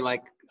probably say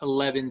like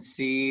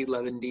 11C,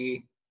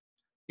 11D.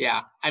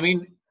 Yeah. I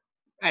mean,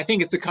 I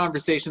think it's a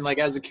conversation like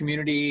as a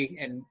community,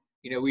 and,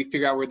 you know, we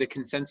figure out where the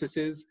consensus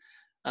is.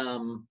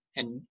 And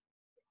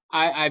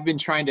I've been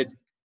trying to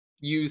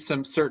use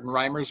some certain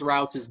Reimers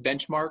routes as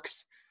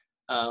benchmarks.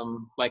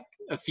 Like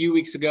a few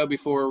weeks ago,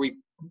 before we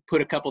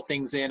put a couple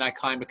things in, I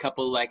climbed a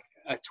couple, like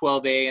a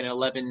 12A and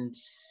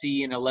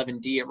 11C and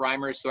 11D at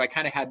Reimers. So I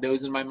kind of had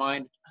those in my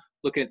mind,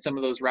 looking at some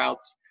of those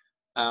routes.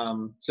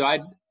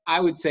 So I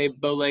would say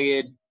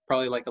bow-legged,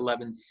 probably like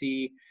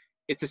 11C.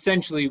 It's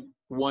essentially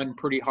one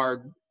pretty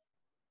hard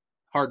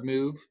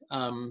move.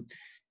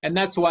 And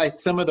that's why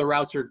some of the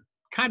routes are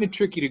kind of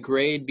tricky to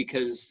grade,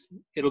 because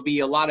it'll be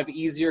a lot of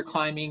easier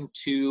climbing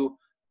to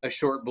a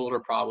short boulder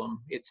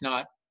problem. It's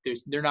not,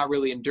 they're not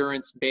really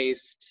endurance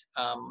based,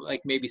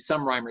 like maybe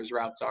some Reimers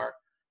routes are.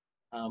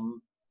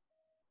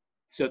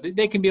 So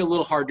they can be a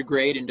little hard to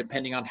grade, and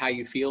depending on how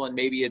you feel, and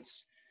maybe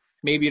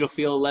it'll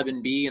feel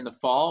 11B in the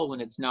fall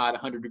when it's not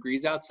 100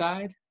 degrees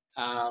outside,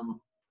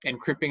 and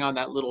crimping on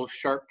that little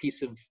sharp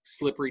piece of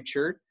slippery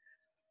chert.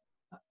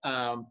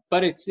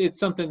 But it's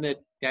something that,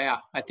 yeah,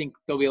 I think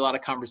there'll be a lot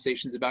of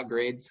conversations about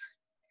grades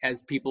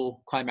as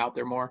people climb out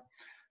there more.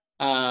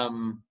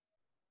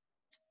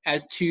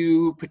 As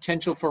to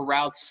potential for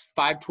routes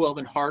 5, 12,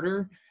 and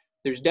harder,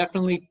 there's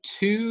definitely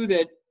two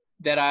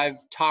that I've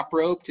top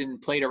roped and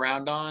played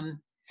around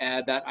on,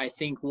 that I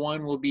think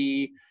one will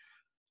be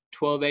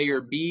 12A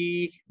or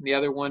B, the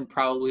other one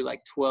probably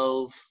like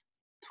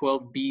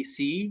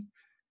 12BC.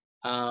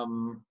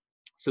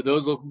 So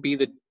those will be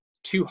the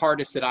two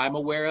hardest that I'm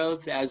aware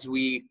of as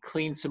we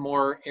clean some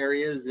more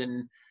areas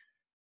and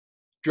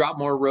drop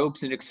more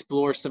ropes and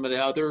explore some of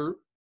the other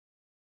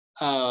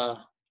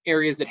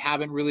areas that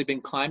haven't really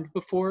been climbed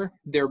before.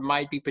 There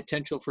might be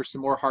potential for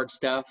some more hard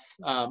stuff.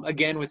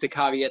 Again, with the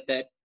caveat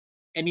that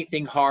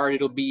anything hard,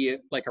 it'll be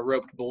like a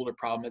roped boulder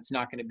problem. It's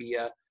not going to be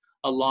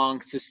a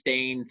long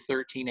sustained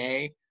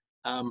 13A.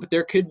 But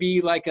there could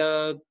be like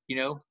a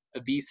V7,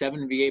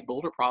 V8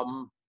 boulder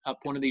problem up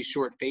one of these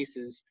short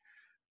faces.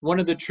 One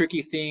of the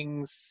tricky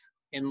things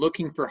in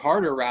looking for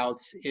harder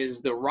routes is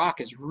the rock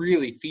is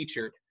really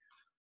featured.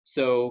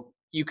 So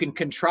you can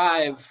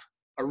contrive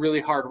a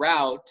really hard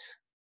route,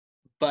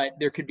 but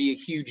there could be a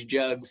huge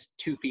jugs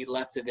 2 feet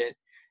left of it.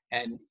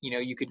 And,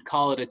 you could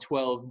call it a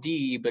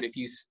 12D, but if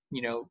you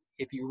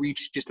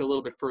reach just a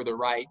little bit further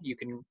right, you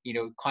can,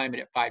 climb it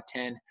at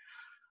 510.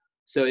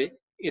 So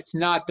it's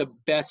not the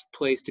best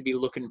place to be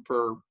looking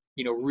for,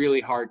 really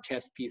hard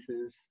test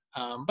pieces.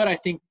 But I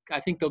think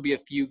there'll be a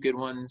few good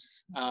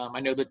ones. I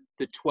know that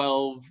the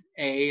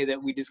 12A that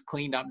we just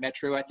cleaned on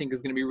Metro, I think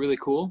is going to be really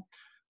cool.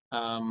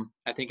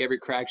 I think every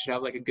crag should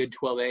have like a good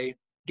 12A,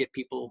 get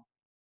people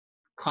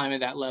climbing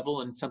that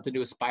level and something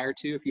to aspire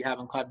to if you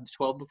haven't climbed the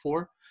 12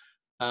 before.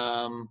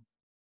 And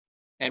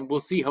we'll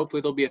see.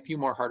 Hopefully there'll be a few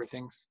more harder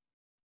things.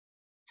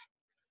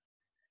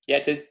 Yeah,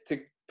 to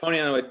pony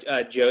on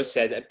what Joe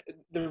said,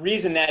 the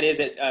reason that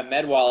is at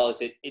Medwall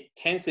is it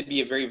tends to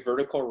be a very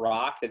vertical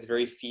rock that's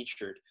very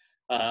featured.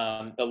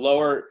 The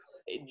lower,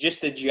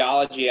 just the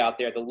geology out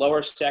there, the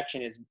lower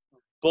section is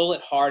bullet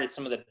hard. It's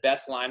some of the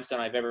best limestone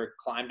I've ever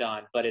climbed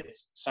on, but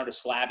it's sort of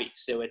slabby.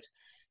 So it's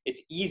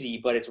easy,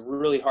 but it's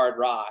really hard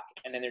rock.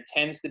 And then there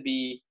tends to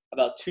be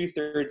about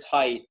 2/3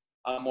 height,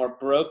 a more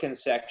broken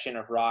section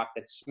of rock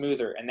that's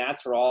smoother. And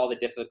that's where all the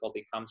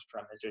difficulty comes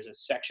from, is there's a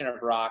section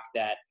of rock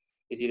that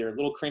is either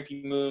little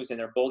crimpy moves and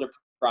they're boulder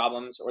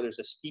problems, or there's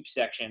a steep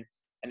section,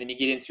 and then you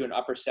get into an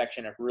upper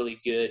section of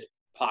really good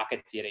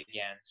pockets yet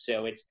again.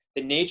 So it's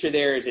the nature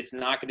there is it's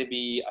not going to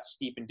be a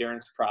steep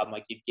endurance problem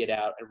like you'd get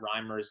out at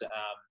Reimers at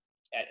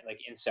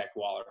like Insect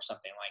Wall or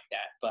something like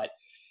that. But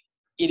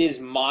it is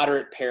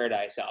moderate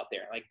paradise out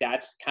there. Like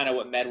that's kind of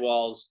what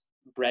Medwall's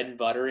bread and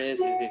butter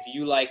is if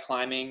you like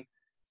climbing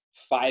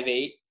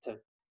 5.8 to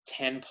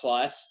 10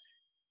 plus,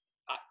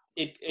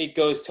 it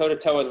goes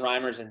toe-to-toe with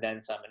Reimers and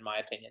then some, in my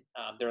opinion.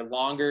 They're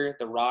longer.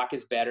 The rock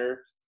is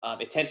better.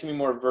 It tends to be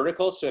more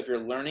vertical, so if you're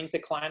learning to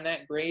climb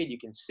that grade, you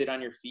can sit on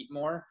your feet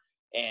more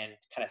and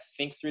kind of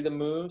think through the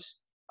moves.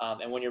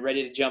 And when you're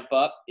ready to jump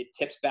up, it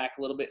tips back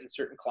a little bit in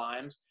certain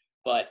climbs.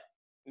 But,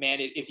 man,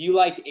 if you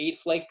liked 8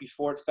 flake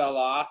before it fell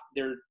off,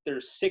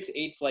 there's 6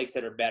 8 flakes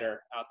that are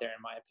better out there,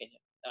 in my opinion,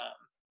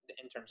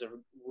 in terms of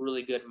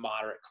really good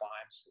moderate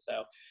climbs.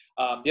 So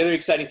the other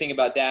exciting thing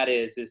about that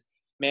is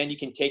man, you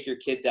can take your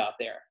kids out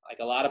there. Like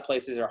a lot of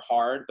places are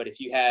hard, but if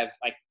you have,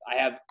 like I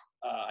have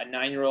a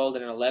 9-year-old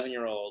and an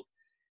 11-year-old,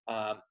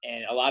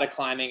 and a lot of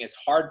climbing is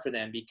hard for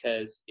them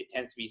because it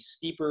tends to be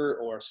steeper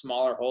or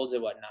smaller holds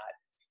and whatnot.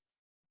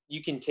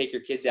 You can take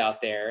your kids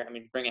out there. I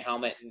mean, bring a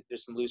helmet and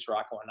there's some loose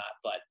rock and whatnot,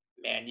 but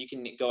man, you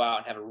can go out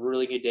and have a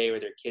really good day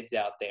with their kids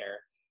out there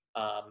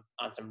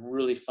on some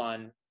really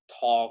fun,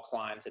 tall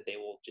climbs that they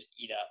will just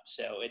eat up.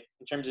 So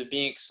in terms of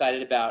being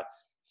excited about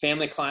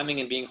family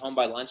climbing and being home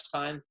by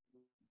lunchtime,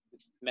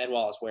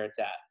 Medwall is where it's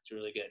at. It's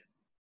really good.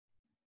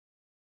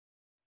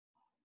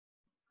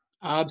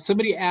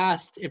 Somebody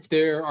asked if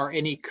there are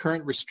any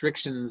current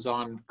restrictions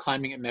on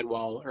climbing at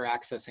Medwall or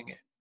accessing it.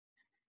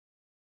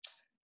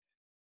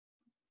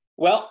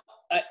 Well,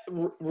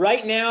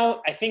 Right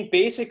now, I think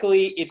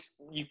basically it's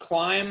you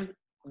climb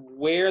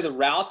where the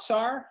routes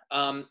are.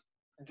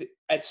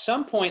 At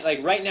some point,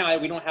 like right now,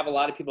 we don't have a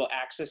lot of people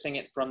accessing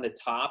it from the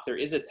top. There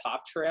is a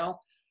top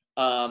trail.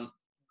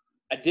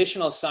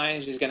 Additional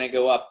signage is going to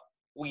go up.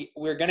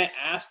 We're going to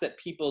ask that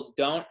people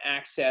don't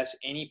access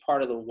any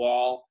part of the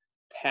wall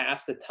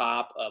past the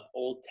top of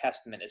Old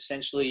Testament,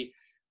 essentially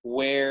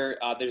where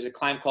there's a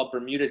climb called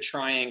Bermuda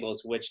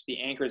Triangles, which the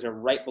anchors are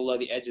right below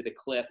the edge of the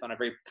cliff on a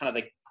very kind of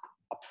like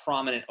a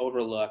prominent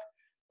overlook.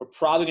 We're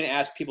probably going to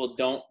ask people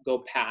don't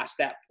go past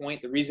that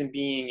point. The reason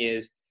being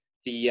is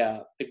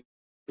the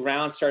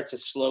ground starts to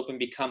slope and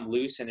become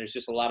loose, and there's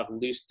just a lot of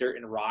loose dirt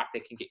and rock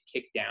that can get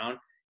kicked down.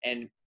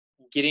 And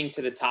getting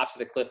to the tops of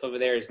the cliff over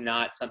there is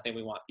not something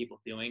we want people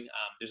doing.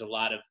 There's a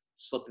lot of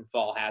slip and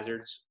fall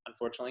hazards,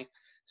 unfortunately.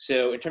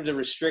 So in terms of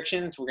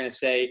restrictions, we're going to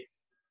say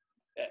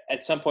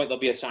at some point there'll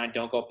be a sign,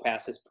 don't go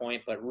past this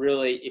point. But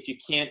really, if you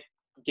can't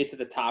get to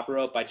the top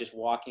rope by just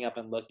walking up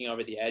and looking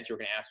over the edge, we're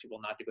going to ask people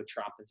not to go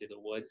tromping through the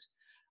woods.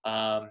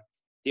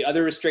 The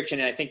other restriction,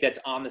 and I think that's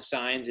on the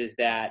signs, is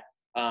that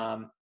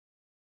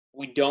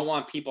we don't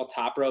want people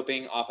top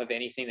roping off of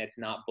anything that's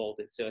not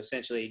bolted. So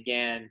essentially,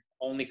 again,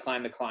 only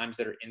climb the climbs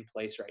that are in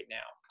place right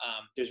now.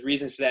 There's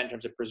reasons for that in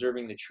terms of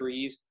preserving the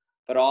trees,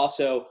 but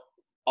also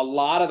a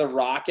lot of the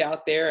rock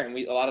out there, and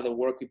a lot of the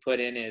work we put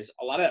in is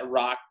a lot of that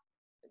rock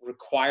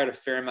required a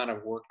fair amount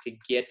of work to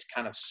get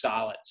kind of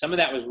solid. Some of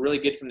that was really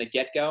good from the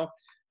get-go,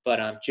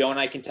 but Joe and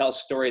I can tell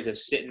stories of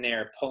sitting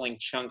there pulling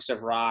chunks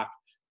of rock.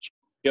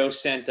 Joe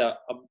sent a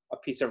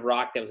piece of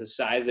rock that was the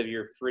size of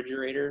your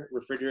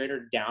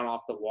refrigerator down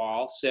off the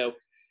wall. So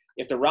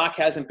if the rock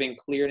hasn't been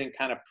cleared and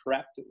kind of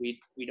prepped, we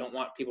don't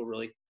want people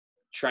really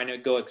trying to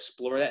go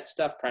explore that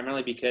stuff,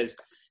 primarily because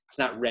it's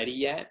not ready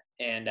yet.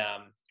 And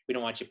we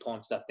don't want you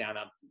pulling stuff down.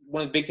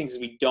 One of the big things is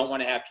we don't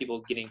want to have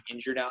people getting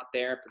injured out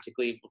there,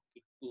 particularly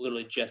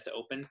literally just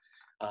open.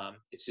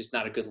 It's just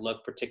not a good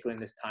look, particularly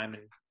in this time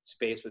and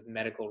space with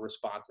medical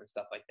response and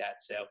stuff like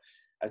that. So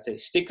I would say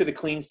stick to the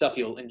clean stuff.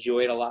 You'll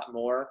enjoy it a lot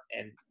more.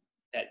 And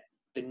that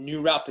the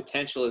new route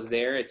potential is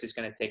there. It's just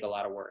going to take a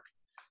lot of work.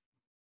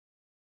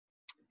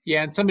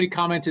 Yeah, and somebody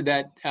commented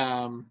that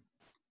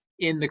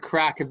in the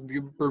crack of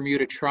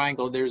Bermuda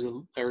Triangle, there's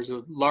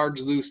a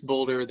large loose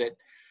boulder that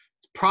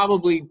it's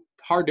probably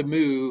hard to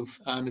move.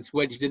 It's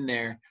wedged in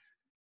there.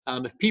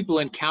 If people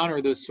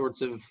encounter those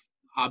sorts of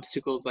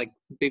obstacles like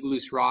big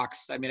loose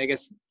rocks, I mean, I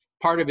guess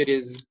part of it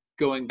is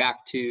going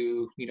back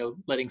to,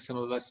 letting some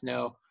of us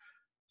know.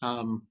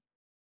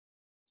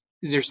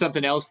 Is there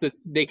something else that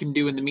they can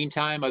do in the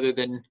meantime other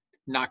than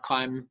not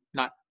climb,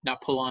 not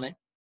pull on it?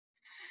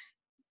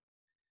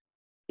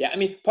 Yeah, I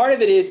mean, part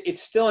of it is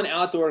it's still an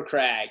outdoor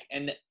crag,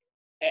 and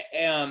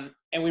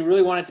we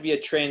really want it to be a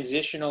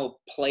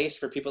transitional place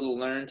for people to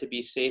learn to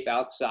be safe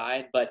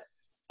outside. But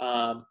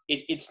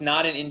it's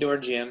not an indoor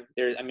gym.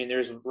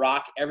 There's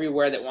rock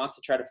everywhere that wants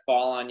to try to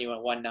fall on you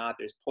and whatnot.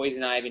 There's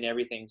poison ivy and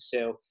everything.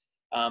 So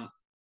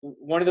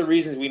one of the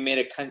reasons we made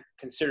a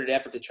concerted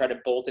effort to try to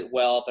bolt it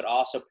well, but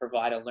also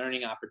provide a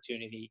learning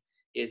opportunity,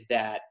 is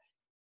that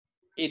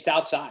it's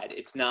outside.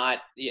 It's not,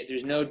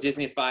 there's no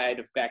Disney-fied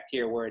effect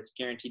here where it's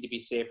guaranteed to be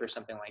safe or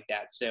something like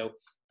that. So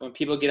when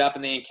people get up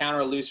and they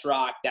encounter a loose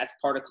rock, that's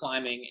part of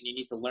climbing, and you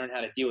need to learn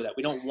how to deal with that.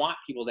 We don't want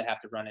people to have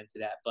to run into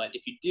that. But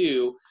if you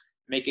do,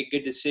 make a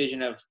good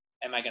decision of,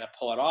 am I going to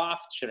pull it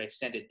off? Should I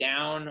send it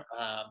down?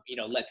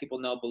 Let people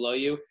know below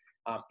you.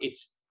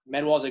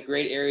 Medwall is a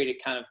great area to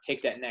kind of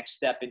take that next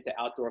step into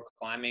outdoor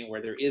climbing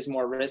where there is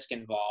more risk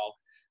involved,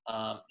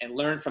 and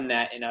learn from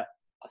that in a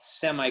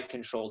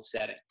semi-controlled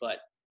setting. But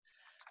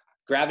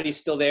gravity's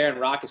still there and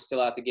rock is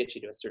still out to get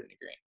you to a certain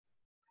degree.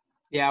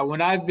 Yeah,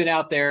 when I've been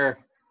out there,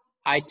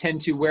 I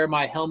tend to wear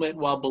my helmet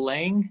while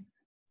belaying,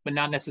 but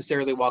not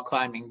necessarily while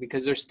climbing,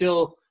 because there's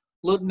still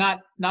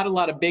not a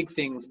lot of big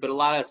things, but a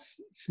lot of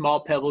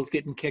small pebbles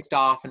getting kicked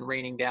off and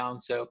raining down.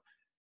 So,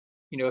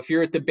 if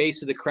you're at the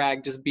base of the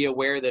crag, just be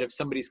aware that if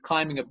somebody's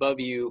climbing above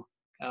you,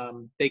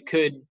 they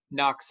could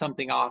knock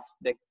something off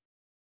that,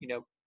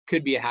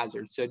 could be a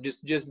hazard. So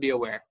just be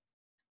aware.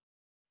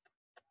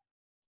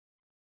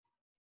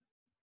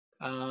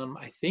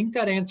 I think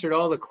that answered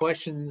all the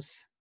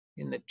questions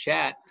in the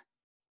chat.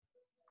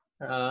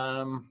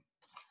 Yeah.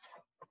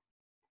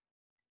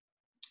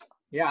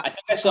 I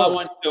think I saw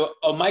one.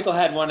 Michael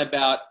had one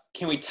about,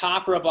 can we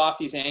top rope off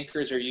these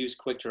anchors or use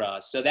quick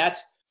draws? So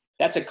that's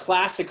a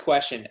classic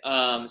question.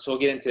 So we'll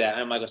get into that. I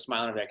know Michael's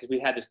smiling over there because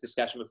we've had this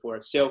discussion before.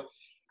 So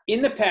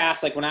in the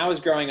past, like when I was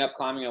growing up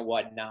climbing and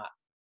whatnot,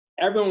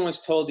 everyone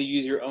was told to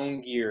use your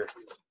own gear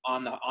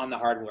on the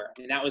hardware.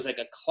 And that was like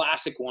a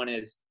classic one,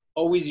 is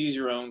always use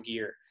your own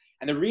gear.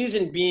 And the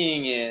reason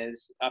being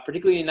is,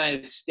 particularly in the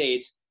United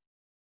States,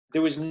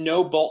 there was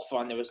no bolt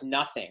fund. There was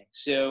nothing.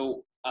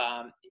 So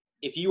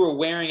if you were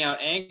wearing out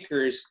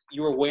anchors,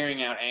 you were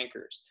wearing out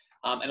anchors.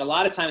 And a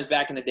lot of times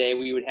back in the day,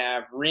 we would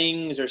have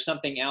rings or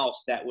something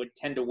else that would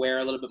tend to wear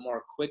a little bit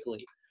more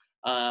quickly.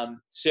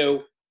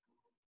 So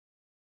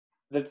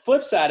the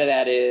flip side of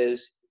that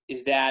is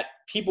is that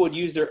people would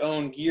use their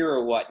own gear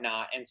or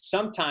whatnot. And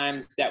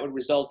sometimes that would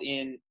result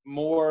in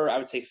more, I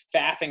would say,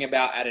 faffing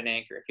about at an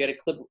anchor. If you had to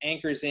clip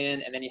anchors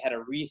in and then you had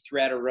to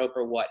rethread a rope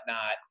or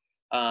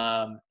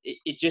whatnot,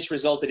 it just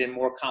resulted in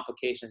more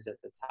complications at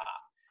the top.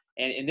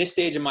 And in this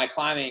stage of my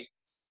climbing,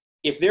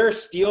 if there are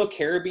steel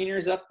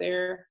carabiners up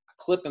there,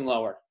 clip and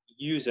lower,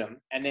 use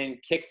them, and then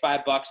kick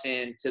 $5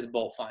 into the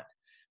bolt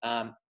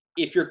fund.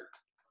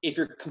 If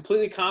you're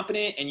completely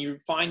competent and you're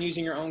fine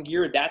using your own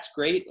gear, that's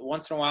great.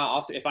 Once in a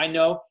while,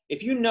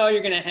 if you know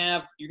you're going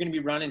to be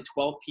running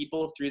 12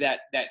 people through that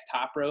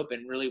top rope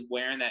and really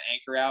wearing that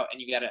anchor out,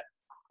 and you got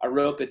a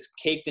rope that's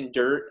caked in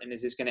dirt and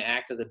is just going to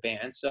act as a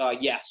bandsaw,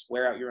 yes,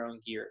 wear out your own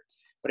gear.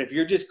 But if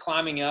you're just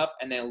climbing up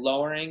and then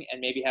lowering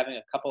and maybe having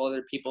a couple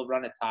other people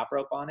run a top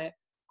rope on it,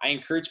 I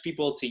encourage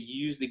people to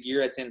use the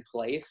gear that's in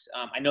place.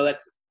 I know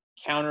that's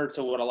counter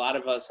to what a lot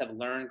of us have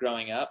learned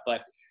growing up,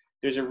 but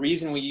there's a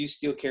reason we use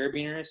steel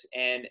carabiners.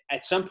 And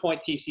at some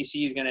point,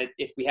 TCC is going to,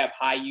 if we have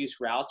high use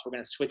routes, we're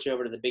going to switch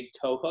over to the big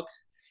tow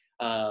hooks.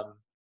 I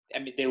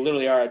mean, they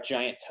literally are a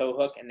giant tow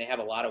hook and they have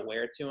a lot of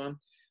wear to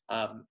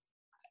them.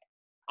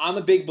 I'm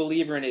a big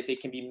believer in if it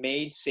can be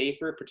made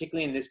safer,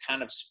 particularly in this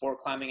kind of sport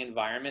climbing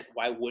environment,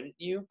 why wouldn't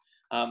you?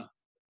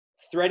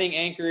 Threading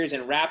anchors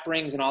and wrap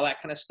rings and all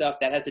that kind of stuff,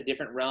 that has a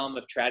different realm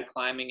of trad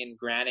climbing and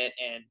granite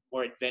and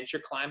more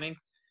adventure climbing.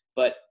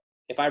 But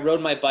if I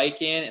rode my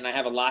bike in and I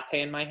have a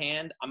latte in my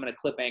hand, I'm going to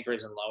clip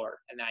anchors and lower.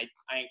 And I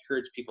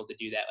encourage people to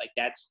do that. Like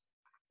that's,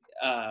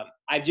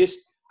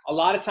 a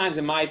lot of times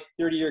in my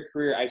 30-year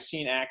career, I've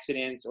seen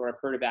accidents or I've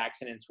heard of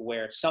accidents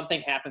where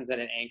something happens at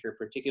an anchor,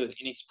 particularly with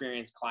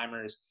inexperienced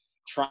climbers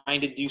trying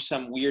to do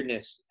some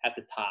weirdness at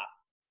the top.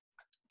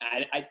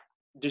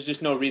 There's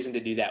just no reason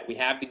to do that. We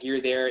have the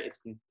gear there. It's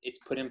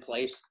put in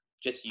place.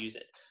 Just use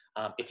it.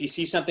 If you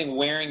see something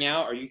wearing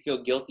out or you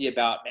feel guilty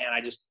about, man,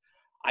 I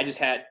just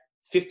had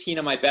 15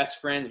 of my best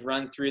friends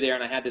run through there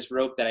and I had this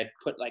rope that I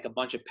put like a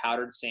bunch of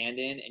powdered sand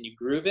in, and you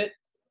groove it.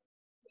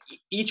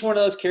 Each one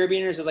of those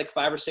carabiners is like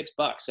 $5 or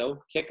 $6.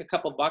 So kick a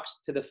couple bucks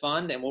to the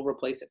fund and we'll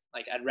replace it.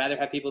 Like I'd rather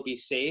have people be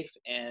safe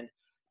and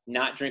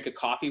not drink a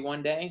coffee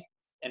one day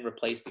and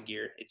replace the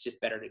gear. It's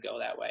just better to go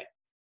that way.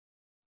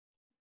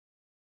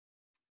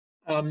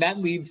 That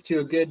leads to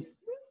a good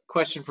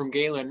question from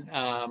Galen.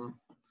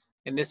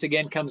 And this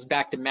again comes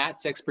back to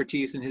Matt's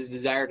expertise and his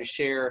desire to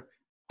share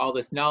all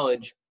this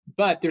knowledge.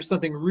 But there's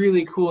something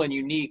really cool and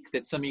unique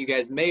that some of you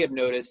guys may have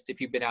noticed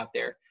if you've been out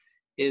there,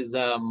 is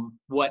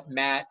what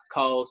Matt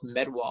calls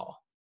med school.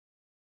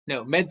 Do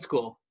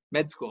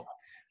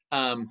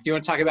you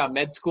want to talk about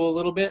med school a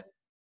little bit?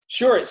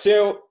 Sure.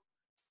 So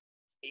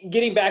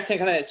getting back to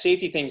kind of that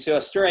safety thing. So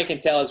a story I can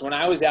tell is when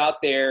I was out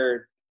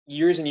there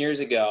years and years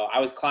ago, I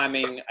was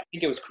climbing, I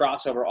think it was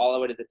crossover all the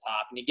way to the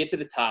top, and you get to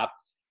the top.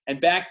 And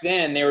back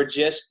then they were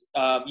just,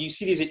 you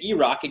see these at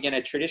E-Rock, again,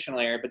 a traditional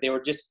area, but they were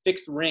just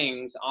fixed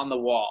rings on the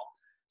wall.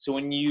 So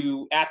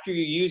after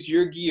you use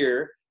your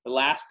gear, the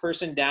last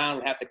person down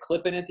would have to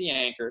clip in at the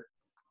anchor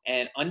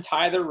and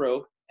untie the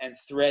rope and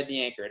thread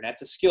the anchor. And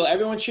that's a skill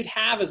everyone should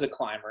have as a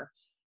climber.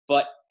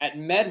 But at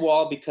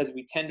Medwall, because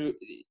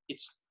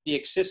the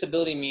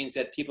accessibility means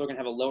that people are going to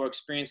have a lower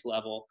experience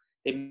level,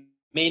 they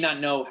may not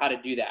know how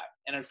to do that.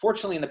 And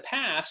unfortunately, in the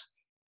past,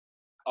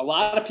 a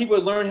lot of people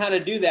would learn how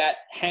to do that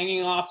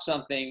hanging up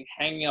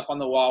on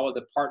the wall with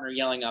a partner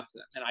yelling up to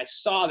them. And I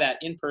saw that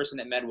in person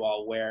at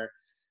Medwall, where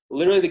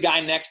literally the guy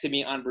next to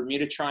me on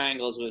Bermuda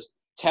Triangles was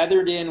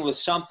tethered in with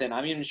something,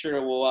 I'm even sure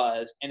it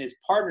was, and his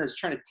partner is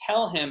trying to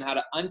tell him how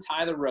to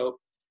untie the rope,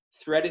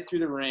 thread it through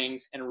the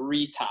rings, and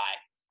retie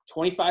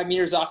 25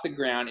 meters off the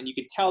ground. And you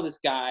could tell this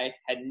guy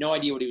had no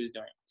idea what he was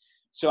doing.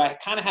 So I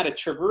kind of had to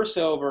traverse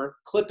over,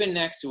 clip in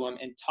next to him,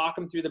 and talk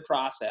him through the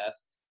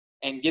process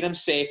and get him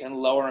safe and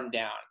lower him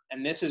down.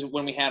 And this is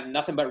when we have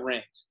nothing but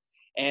rings.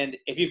 And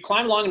if you've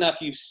climbed long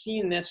enough, you've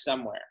seen this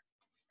somewhere.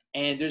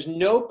 And there's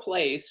no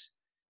place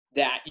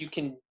that you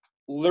can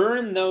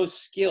learn those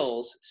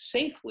skills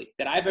safely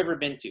that I've ever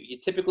been to. You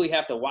typically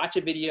have to watch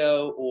a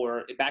video,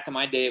 or back in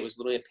my day, it was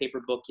literally a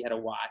paper book you had to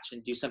watch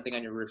and do something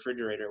on your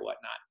refrigerator or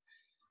whatnot.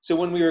 So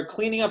when we were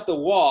cleaning up the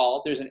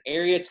wall, there's an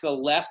area to the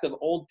left of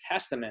Old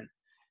Testament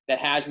that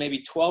has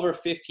maybe 12 or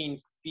 15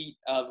 feet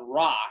of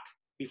rock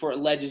before it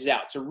ledges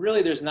out. So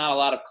really there's not a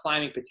lot of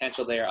climbing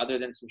potential there other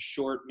than some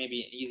short,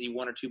 maybe an easy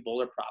 1 or 2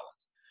 boulder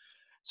problems.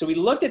 So we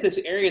looked at this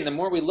area, and the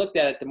more we looked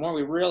at it, the more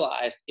we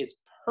realized it's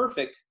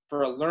perfect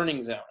for a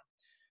learning zone.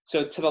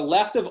 So to the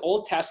left of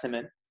Old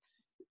Testament,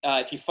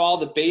 if you follow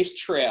the base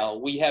trail,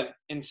 we have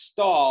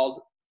installed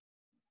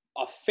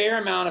a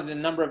fair amount of the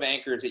number of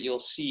anchors that you'll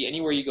see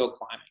anywhere you go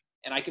climbing.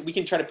 And we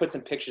can try to put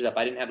some pictures up.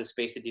 I didn't have the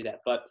space to do that.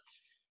 But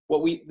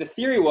the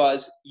theory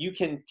was you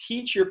can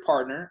teach your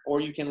partner,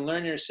 or you can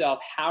learn yourself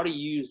how to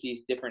use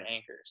these different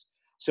anchors.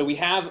 So we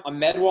have a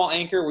Medwall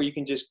anchor where you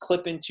can just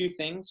clip in 2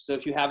 things. So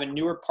if you have a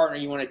newer partner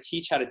you want to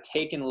teach how to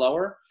take and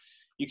lower,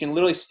 you can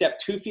literally step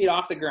 2 feet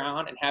off the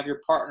ground and have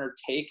your partner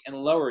take and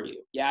lower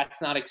you. Yeah,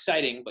 it's not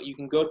exciting, but you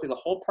can go through the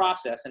whole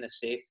process in a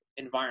safe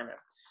environment.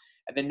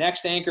 And the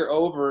next anchor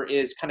over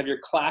is kind of your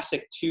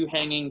classic 2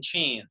 hanging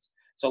chains.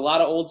 So a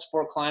lot of old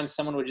sport climbs,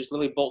 someone would just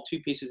literally bolt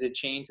 2 pieces of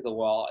chain to the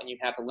wall, and you'd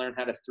have to learn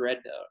how to thread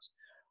those.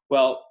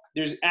 Well,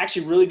 there's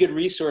actually really good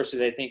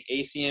resources. I think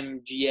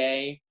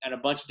ACMGA and a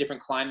bunch of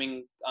different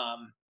climbing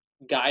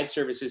guide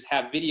services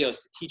have videos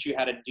to teach you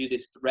how to do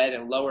this thread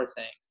and lower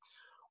things.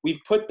 We've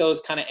put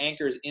those kind of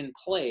anchors in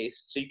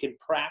place so you can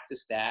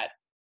practice that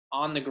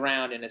on the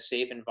ground in a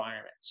safe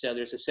environment. So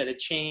there's a set of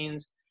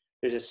chains,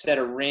 there's a set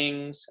of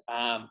rings.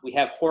 We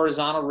have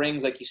horizontal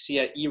rings like you see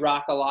at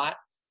E-Rock a lot.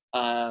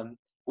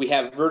 We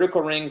have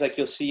vertical rings like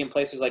you'll see in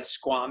places like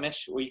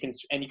Squamish, where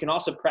you can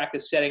also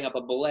practice setting up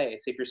a belay.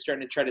 So if you're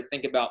starting to try to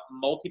think about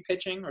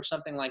multi-pitching or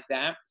something like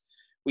that,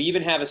 we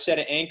even have a set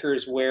of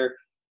anchors where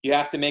you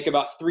have to make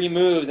about 3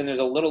 moves, and there's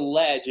a little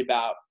ledge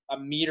about a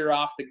meter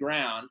off the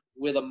ground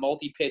with a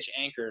multi-pitch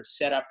anchor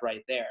set up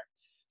right there.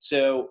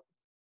 So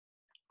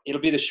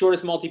it'll be the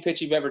shortest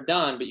multi-pitch you've ever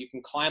done, but you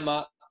can climb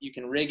up, you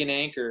can rig an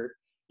anchor,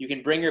 you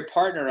can bring your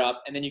partner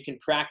up, and then you can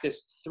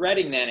practice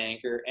threading that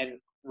anchor and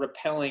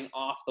rappelling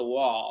off the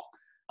wall.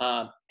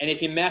 And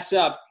if you mess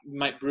up, you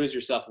might bruise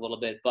yourself a little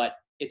bit, but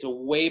it's a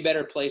way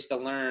better place to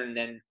learn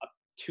than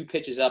 2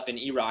 pitches up in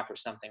E-Rock or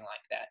something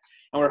like that.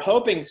 And we're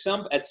hoping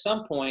at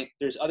some point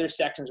there's other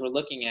sections we're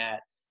looking at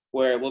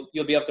where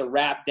you'll be able to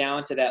wrap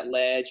down to that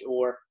ledge.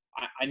 Or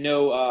I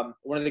know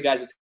one of the guys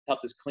that's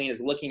helped us clean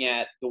is looking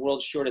at the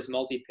world's shortest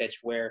multi-pitch,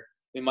 where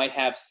we might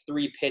have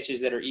 3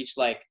 pitches that are each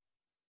like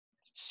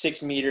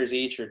 6 meters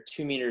each or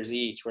 2 meters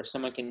each, where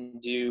someone can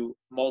do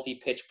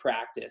multi-pitch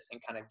practice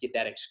and kind of get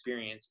that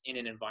experience in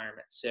an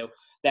environment. So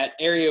that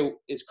area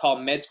is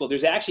called Med School.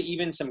 There's actually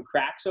even some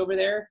cracks over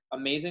there,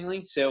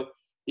 amazingly. So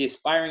the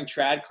aspiring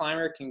trad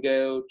climber can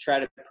go try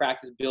to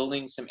practice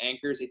building some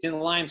anchors. It's in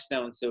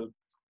limestone, so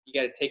you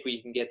got to take what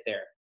you can get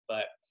there.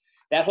 But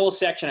that whole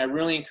section, I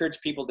really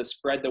encourage people to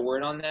spread the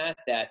word on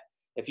that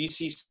if you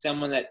see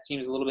someone that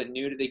seems a little bit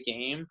new to the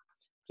game,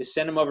 just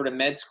send them over to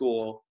Med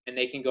School and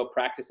they can go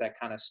practice that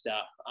kind of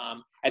stuff.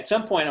 At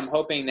some point, I'm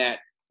hoping that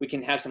we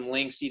can have some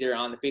links either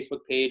on the Facebook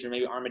page, or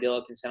maybe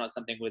Armadillo can send out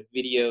something with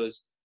videos.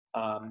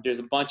 There's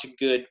a bunch of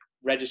good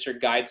registered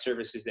guide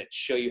services that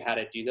show you how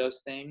to do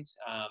those things.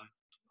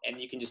 And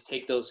you can just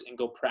take those and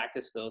go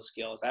practice those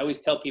skills. I always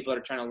tell people that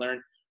are trying to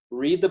learn,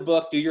 read the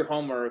book, do your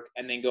homework,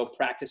 and then go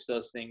practice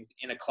those things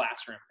in a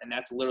classroom. And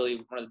that's literally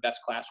one of the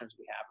best classrooms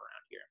we have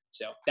around here.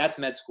 So that's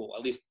Med School,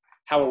 at least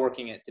how we're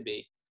working it to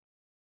be.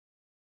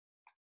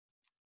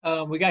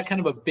 We got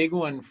kind of a big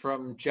one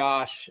from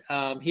Josh.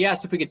 He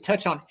asked if we could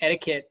touch on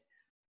etiquette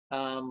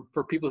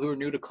for people who are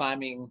new to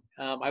climbing.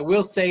 I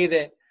will say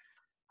that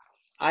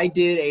I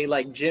did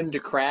a Jim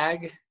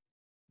DeCrag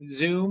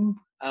Zoom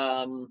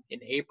in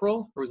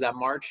April, or was that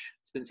March?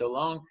 It's been so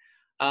long.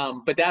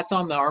 But that's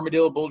on the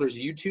Armadillo Boulders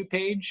YouTube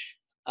page.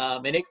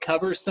 And it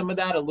covers some of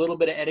that, a little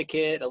bit of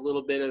etiquette, a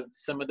little bit of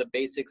some of the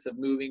basics of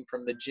moving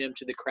from the gym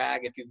to the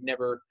crag if you've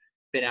never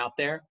been out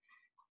there.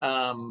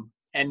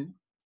 And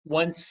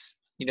once,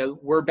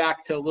 we're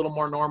back to a little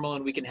more normal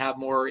and we can have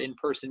more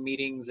in-person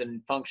meetings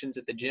and functions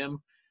at the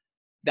gym,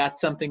 that's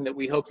something that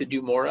we hope to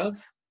do more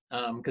of,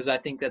 because I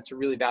think that's a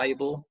really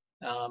valuable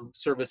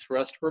service for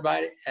us to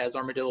provide as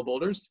Armadillo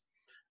Boulders.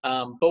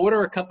 But what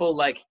are a couple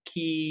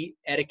key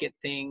etiquette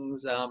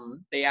things?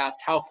 They asked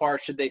how far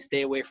should they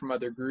stay away from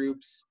other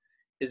groups?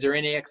 Is there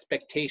any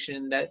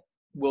expectation that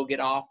we'll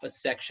get off a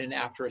section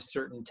after a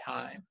certain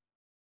time?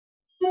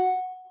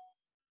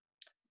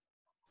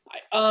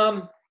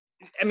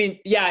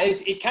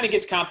 It kind of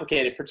gets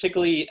complicated,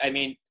 particularly,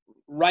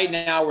 right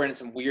now we're in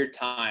some weird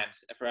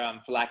times, for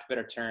lack of a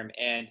better term.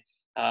 And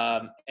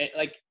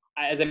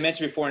as I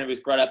mentioned before, and it was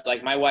brought up,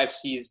 my wife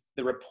sees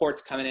the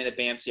reports coming in at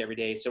BAMC every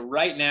day. So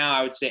right now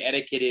I would say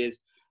etiquette is,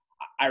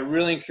 I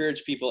really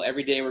encourage people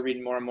every day. We're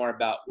reading more and more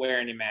about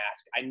wearing a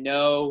mask. I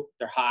know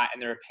they're hot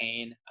and they're a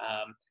pain.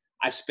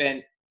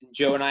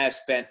 Joe and I have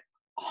spent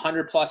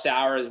 100+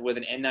 hours with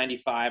an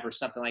N95 or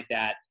something like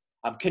that.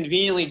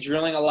 Conveniently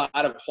drilling a lot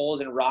of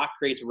holes in rock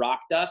creates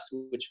rock dust,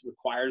 which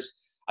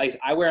requires, at least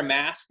I wear a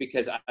mask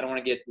because I don't want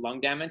to get lung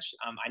damage.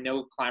 I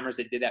know climbers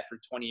that did that for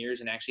 20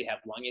 years and actually have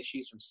lung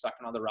issues from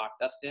sucking all the rock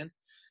dust in.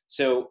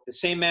 So the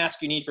same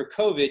mask you need for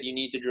COVID, you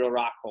need to drill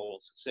rock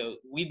holes. So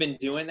we've been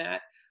doing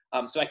that.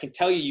 So I can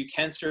tell you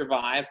can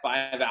survive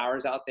 5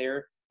 hours out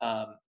there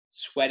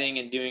sweating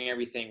and doing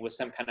everything with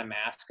some kind of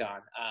mask on.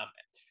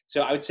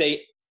 So I would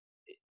say,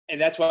 and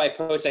that's why I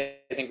posted,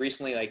 I think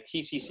recently,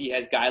 TCC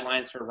has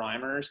guidelines for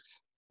rhymers.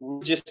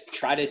 We just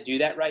try to do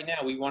that right now.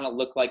 We want to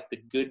look like the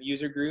good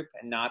user group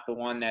and not the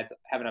one that's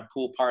having a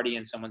pool party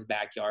in someone's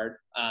backyard,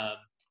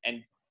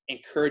 and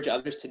encourage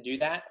others to do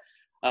that.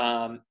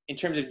 In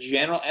terms of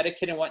general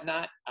etiquette and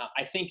whatnot,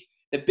 I think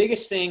the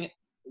biggest thing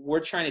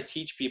we're trying to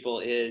teach people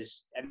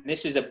is, and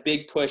this is a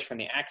big push from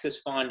the Access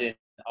Fund and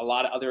a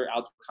lot of other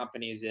outdoor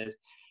companies, is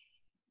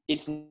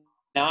it's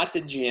not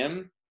the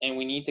gym, and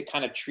we need to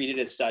kind of treat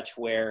it as such,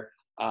 where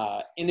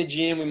in the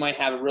gym we might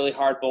have a really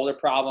hard boulder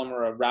problem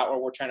or a route where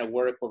we're trying to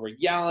work where we're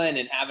yelling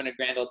and having a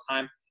grand old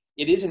time.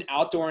 It is an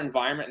outdoor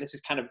environment, and this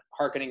is kind of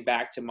harkening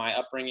back to my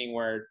upbringing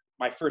where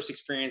my first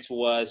experience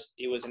was,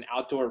 it was an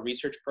outdoor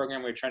research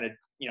program. We were trying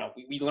to,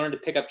 we learned to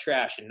pick up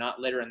trash and not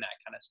litter and that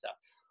kind of stuff.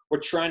 We're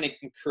trying to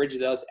encourage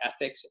those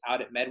ethics out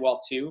at Medwall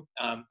too.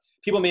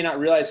 People may not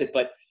realize it,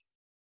 but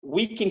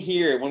we can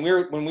hear when we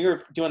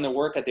were doing the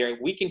work out there,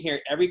 we can hear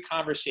every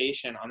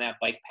conversation on that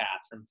bike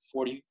path from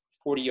 40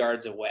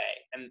 yards away.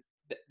 And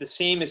the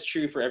same is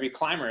true for every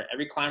climber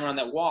on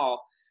that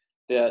wall.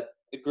 The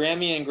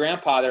Grammy and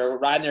Grandpa that are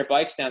riding their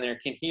bikes down there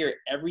can hear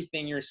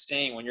everything you're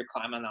saying when you're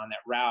climbing on that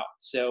route.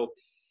 So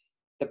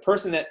the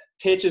person that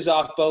pitches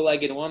off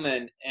bow-legged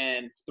woman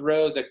and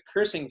throws a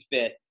cursing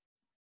fit,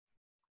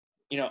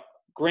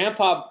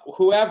 Grandpa,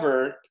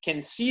 whoever,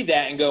 can see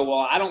that and go,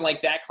 well, I don't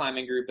like that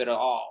climbing group at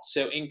all.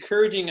 So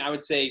encouraging, I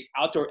would say,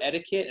 outdoor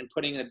etiquette and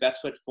putting the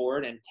best foot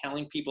forward and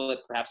telling people that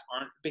perhaps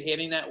aren't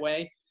behaving that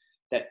way,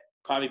 that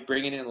probably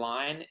bringing it in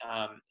line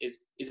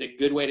is a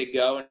good way to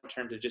go in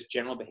terms of just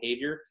general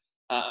behavior.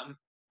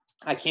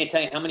 I can't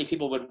tell you how many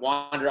people would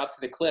wander up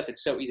to the cliff.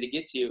 It's so easy to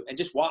get to and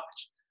just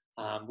watch.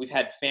 We've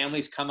had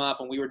families come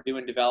up when we were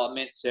doing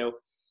development. So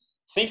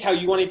think how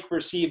you want to be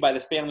perceived by the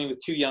family with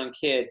 2 young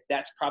kids.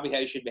 That's probably how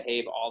you should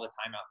behave all the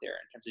time out there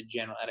in terms of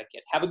general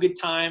etiquette. Have a good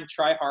time,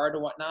 try hard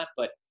or whatnot,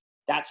 but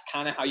that's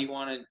kind of how you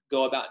want to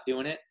go about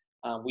doing it.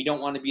 We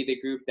don't want to be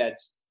the group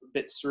that's a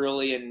bit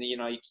surly and, you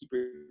keep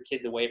your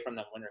kids away from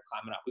them when they're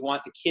climbing up. We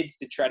want the kids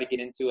to try to get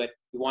into it.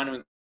 We want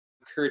to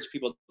encourage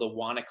people to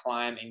want to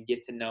climb and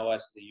get to know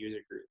us as a user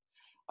group.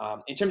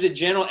 In terms of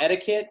general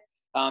etiquette,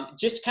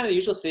 just kind of the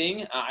usual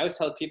thing. I always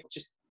tell people,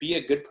 just be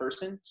a good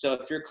person. So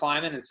if you're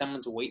climbing and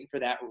someone's waiting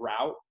for that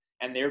route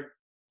and they're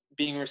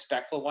being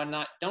respectful and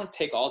whatnot, don't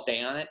take all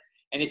day on it.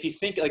 And if you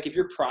think, like, if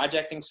you're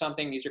projecting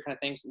something, these are kind of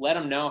things, let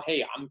them know,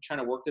 hey, I'm trying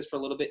to work this for a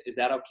little bit. Is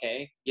that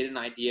okay? Get an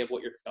idea of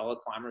what your fellow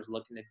climber is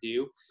looking to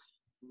do.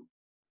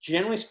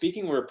 Generally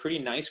speaking, we're a pretty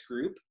nice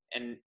group,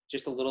 and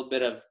just a little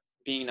bit of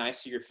being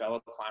nice to your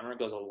fellow climber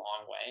goes a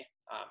long way.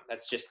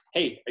 That's just,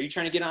 hey, are you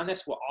trying to get on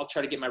this? Well, I'll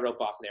try to get my rope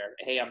off there.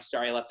 Hey, I'm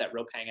sorry I left that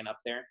rope hanging up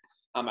there.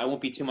 I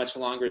won't be too much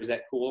longer. Is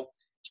that cool?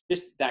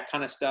 Just that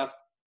kind of stuff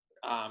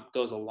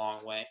goes a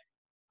long way.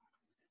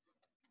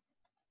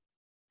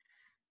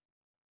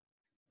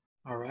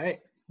 All right.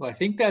 Well, I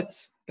think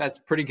that's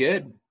pretty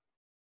good.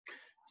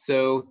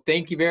 So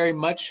thank you very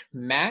much,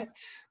 Matt.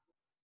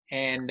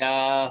 And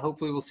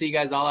hopefully we'll see you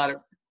guys all out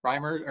at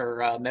Reimer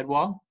or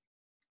Medwall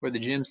or the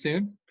gym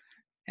soon.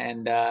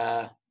 And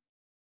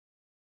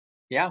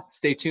yeah,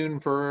 stay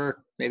tuned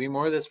for maybe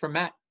more of this from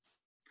Matt,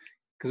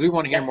 because we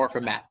want to hear more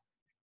from Matt.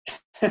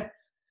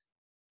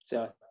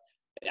 So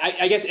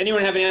I guess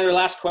anyone have any other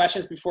last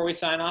questions before we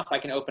sign off? I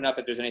can open up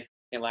if there's anything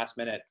last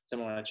minute.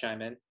 Someone want to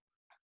chime in?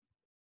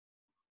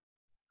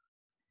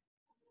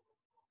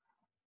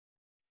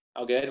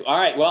 Oh, good. All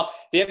right. Well,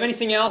 if you have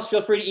anything else,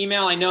 feel free to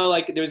email. I know,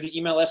 like, there's the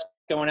email list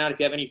going out if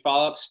you have any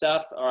follow-up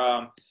stuff.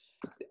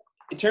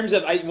 In terms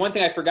of, one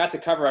thing I forgot to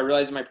cover, I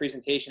realized in my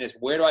presentation, is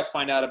where do I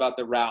find out about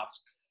the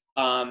routes?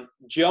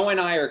 Joe and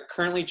I are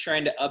currently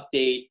trying to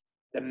update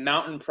the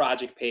mountain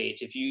project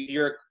page. If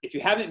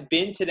you haven't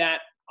been to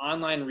that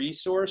online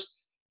resource,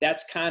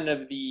 that's kind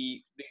of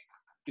the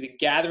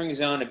gathering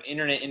zone of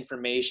internet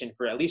information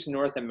for at least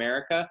North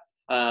America.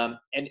 And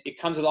it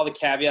comes with all the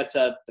caveats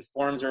of the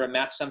forums are a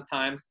mess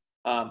sometimes.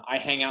 I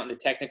hang out in the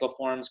technical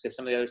forums because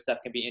some of the other stuff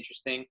can be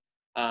interesting.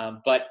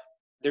 But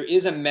there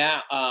is a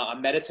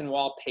medicine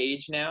wall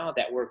page now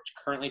that we're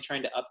currently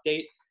trying to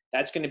update.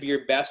 That's going to be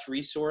your best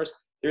resource.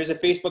 There is a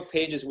Facebook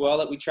page as well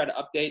that we try to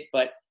update,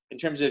 but in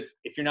terms of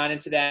if you're not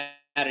into that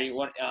or you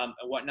want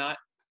whatnot,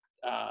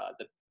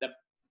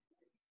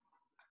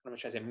 what am I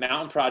trying to say?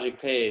 Mountain Project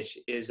page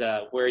is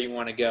where you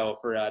want to go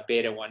for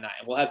beta and whatnot.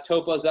 And we'll have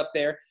topos up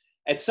there.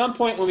 At some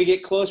point when we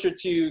get closer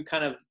to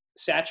kind of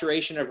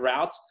saturation of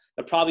routes,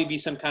 there'll probably be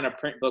some kind of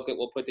print book that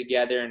we'll put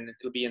together, and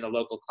it'll be in the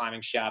local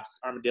climbing shops,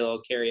 Armadillo,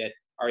 Carriot,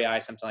 REI,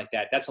 something like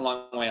that. That's a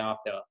long way off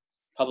though.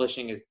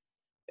 Publishing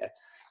that's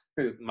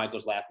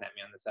Michael's laughing at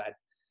me on the side.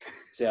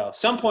 So at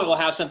some point we'll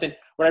have something.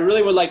 What I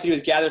really would like to do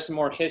is gather some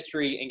more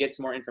history and get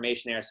some more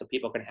information there so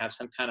people can have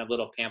some kind of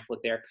little pamphlet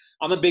there.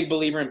 I'm a big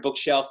believer in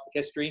bookshelf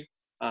history,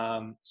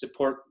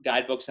 support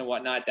guidebooks and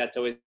whatnot. That's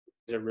always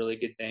a really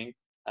good thing.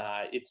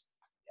 It's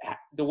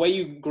the way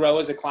you grow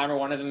as a climber.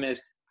 One of them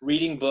is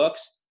reading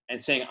books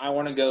and saying, I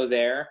want to go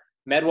there.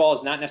 Medwall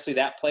is not necessarily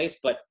that place,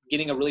 but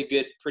getting a really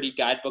good, pretty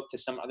guidebook to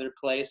some other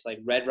place like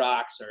Red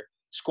Rocks or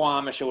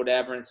Squamish or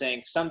whatever and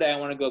saying, someday I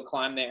want to go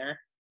climb there.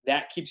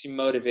 That keeps you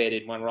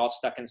motivated when we're all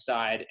stuck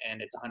inside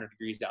and it's 100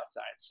 degrees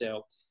outside.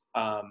 So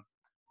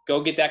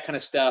go get that kind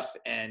of stuff,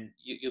 and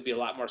you'll be a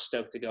lot more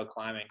stoked to go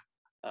climbing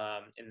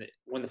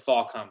when the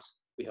fall comes,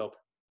 we hope.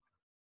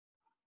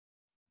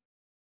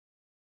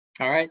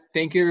 All right.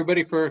 Thank you,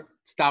 everybody, for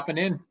stopping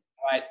in. All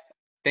right.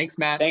 Thanks,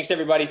 Matt. Thanks,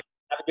 everybody.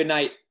 Have a good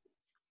night.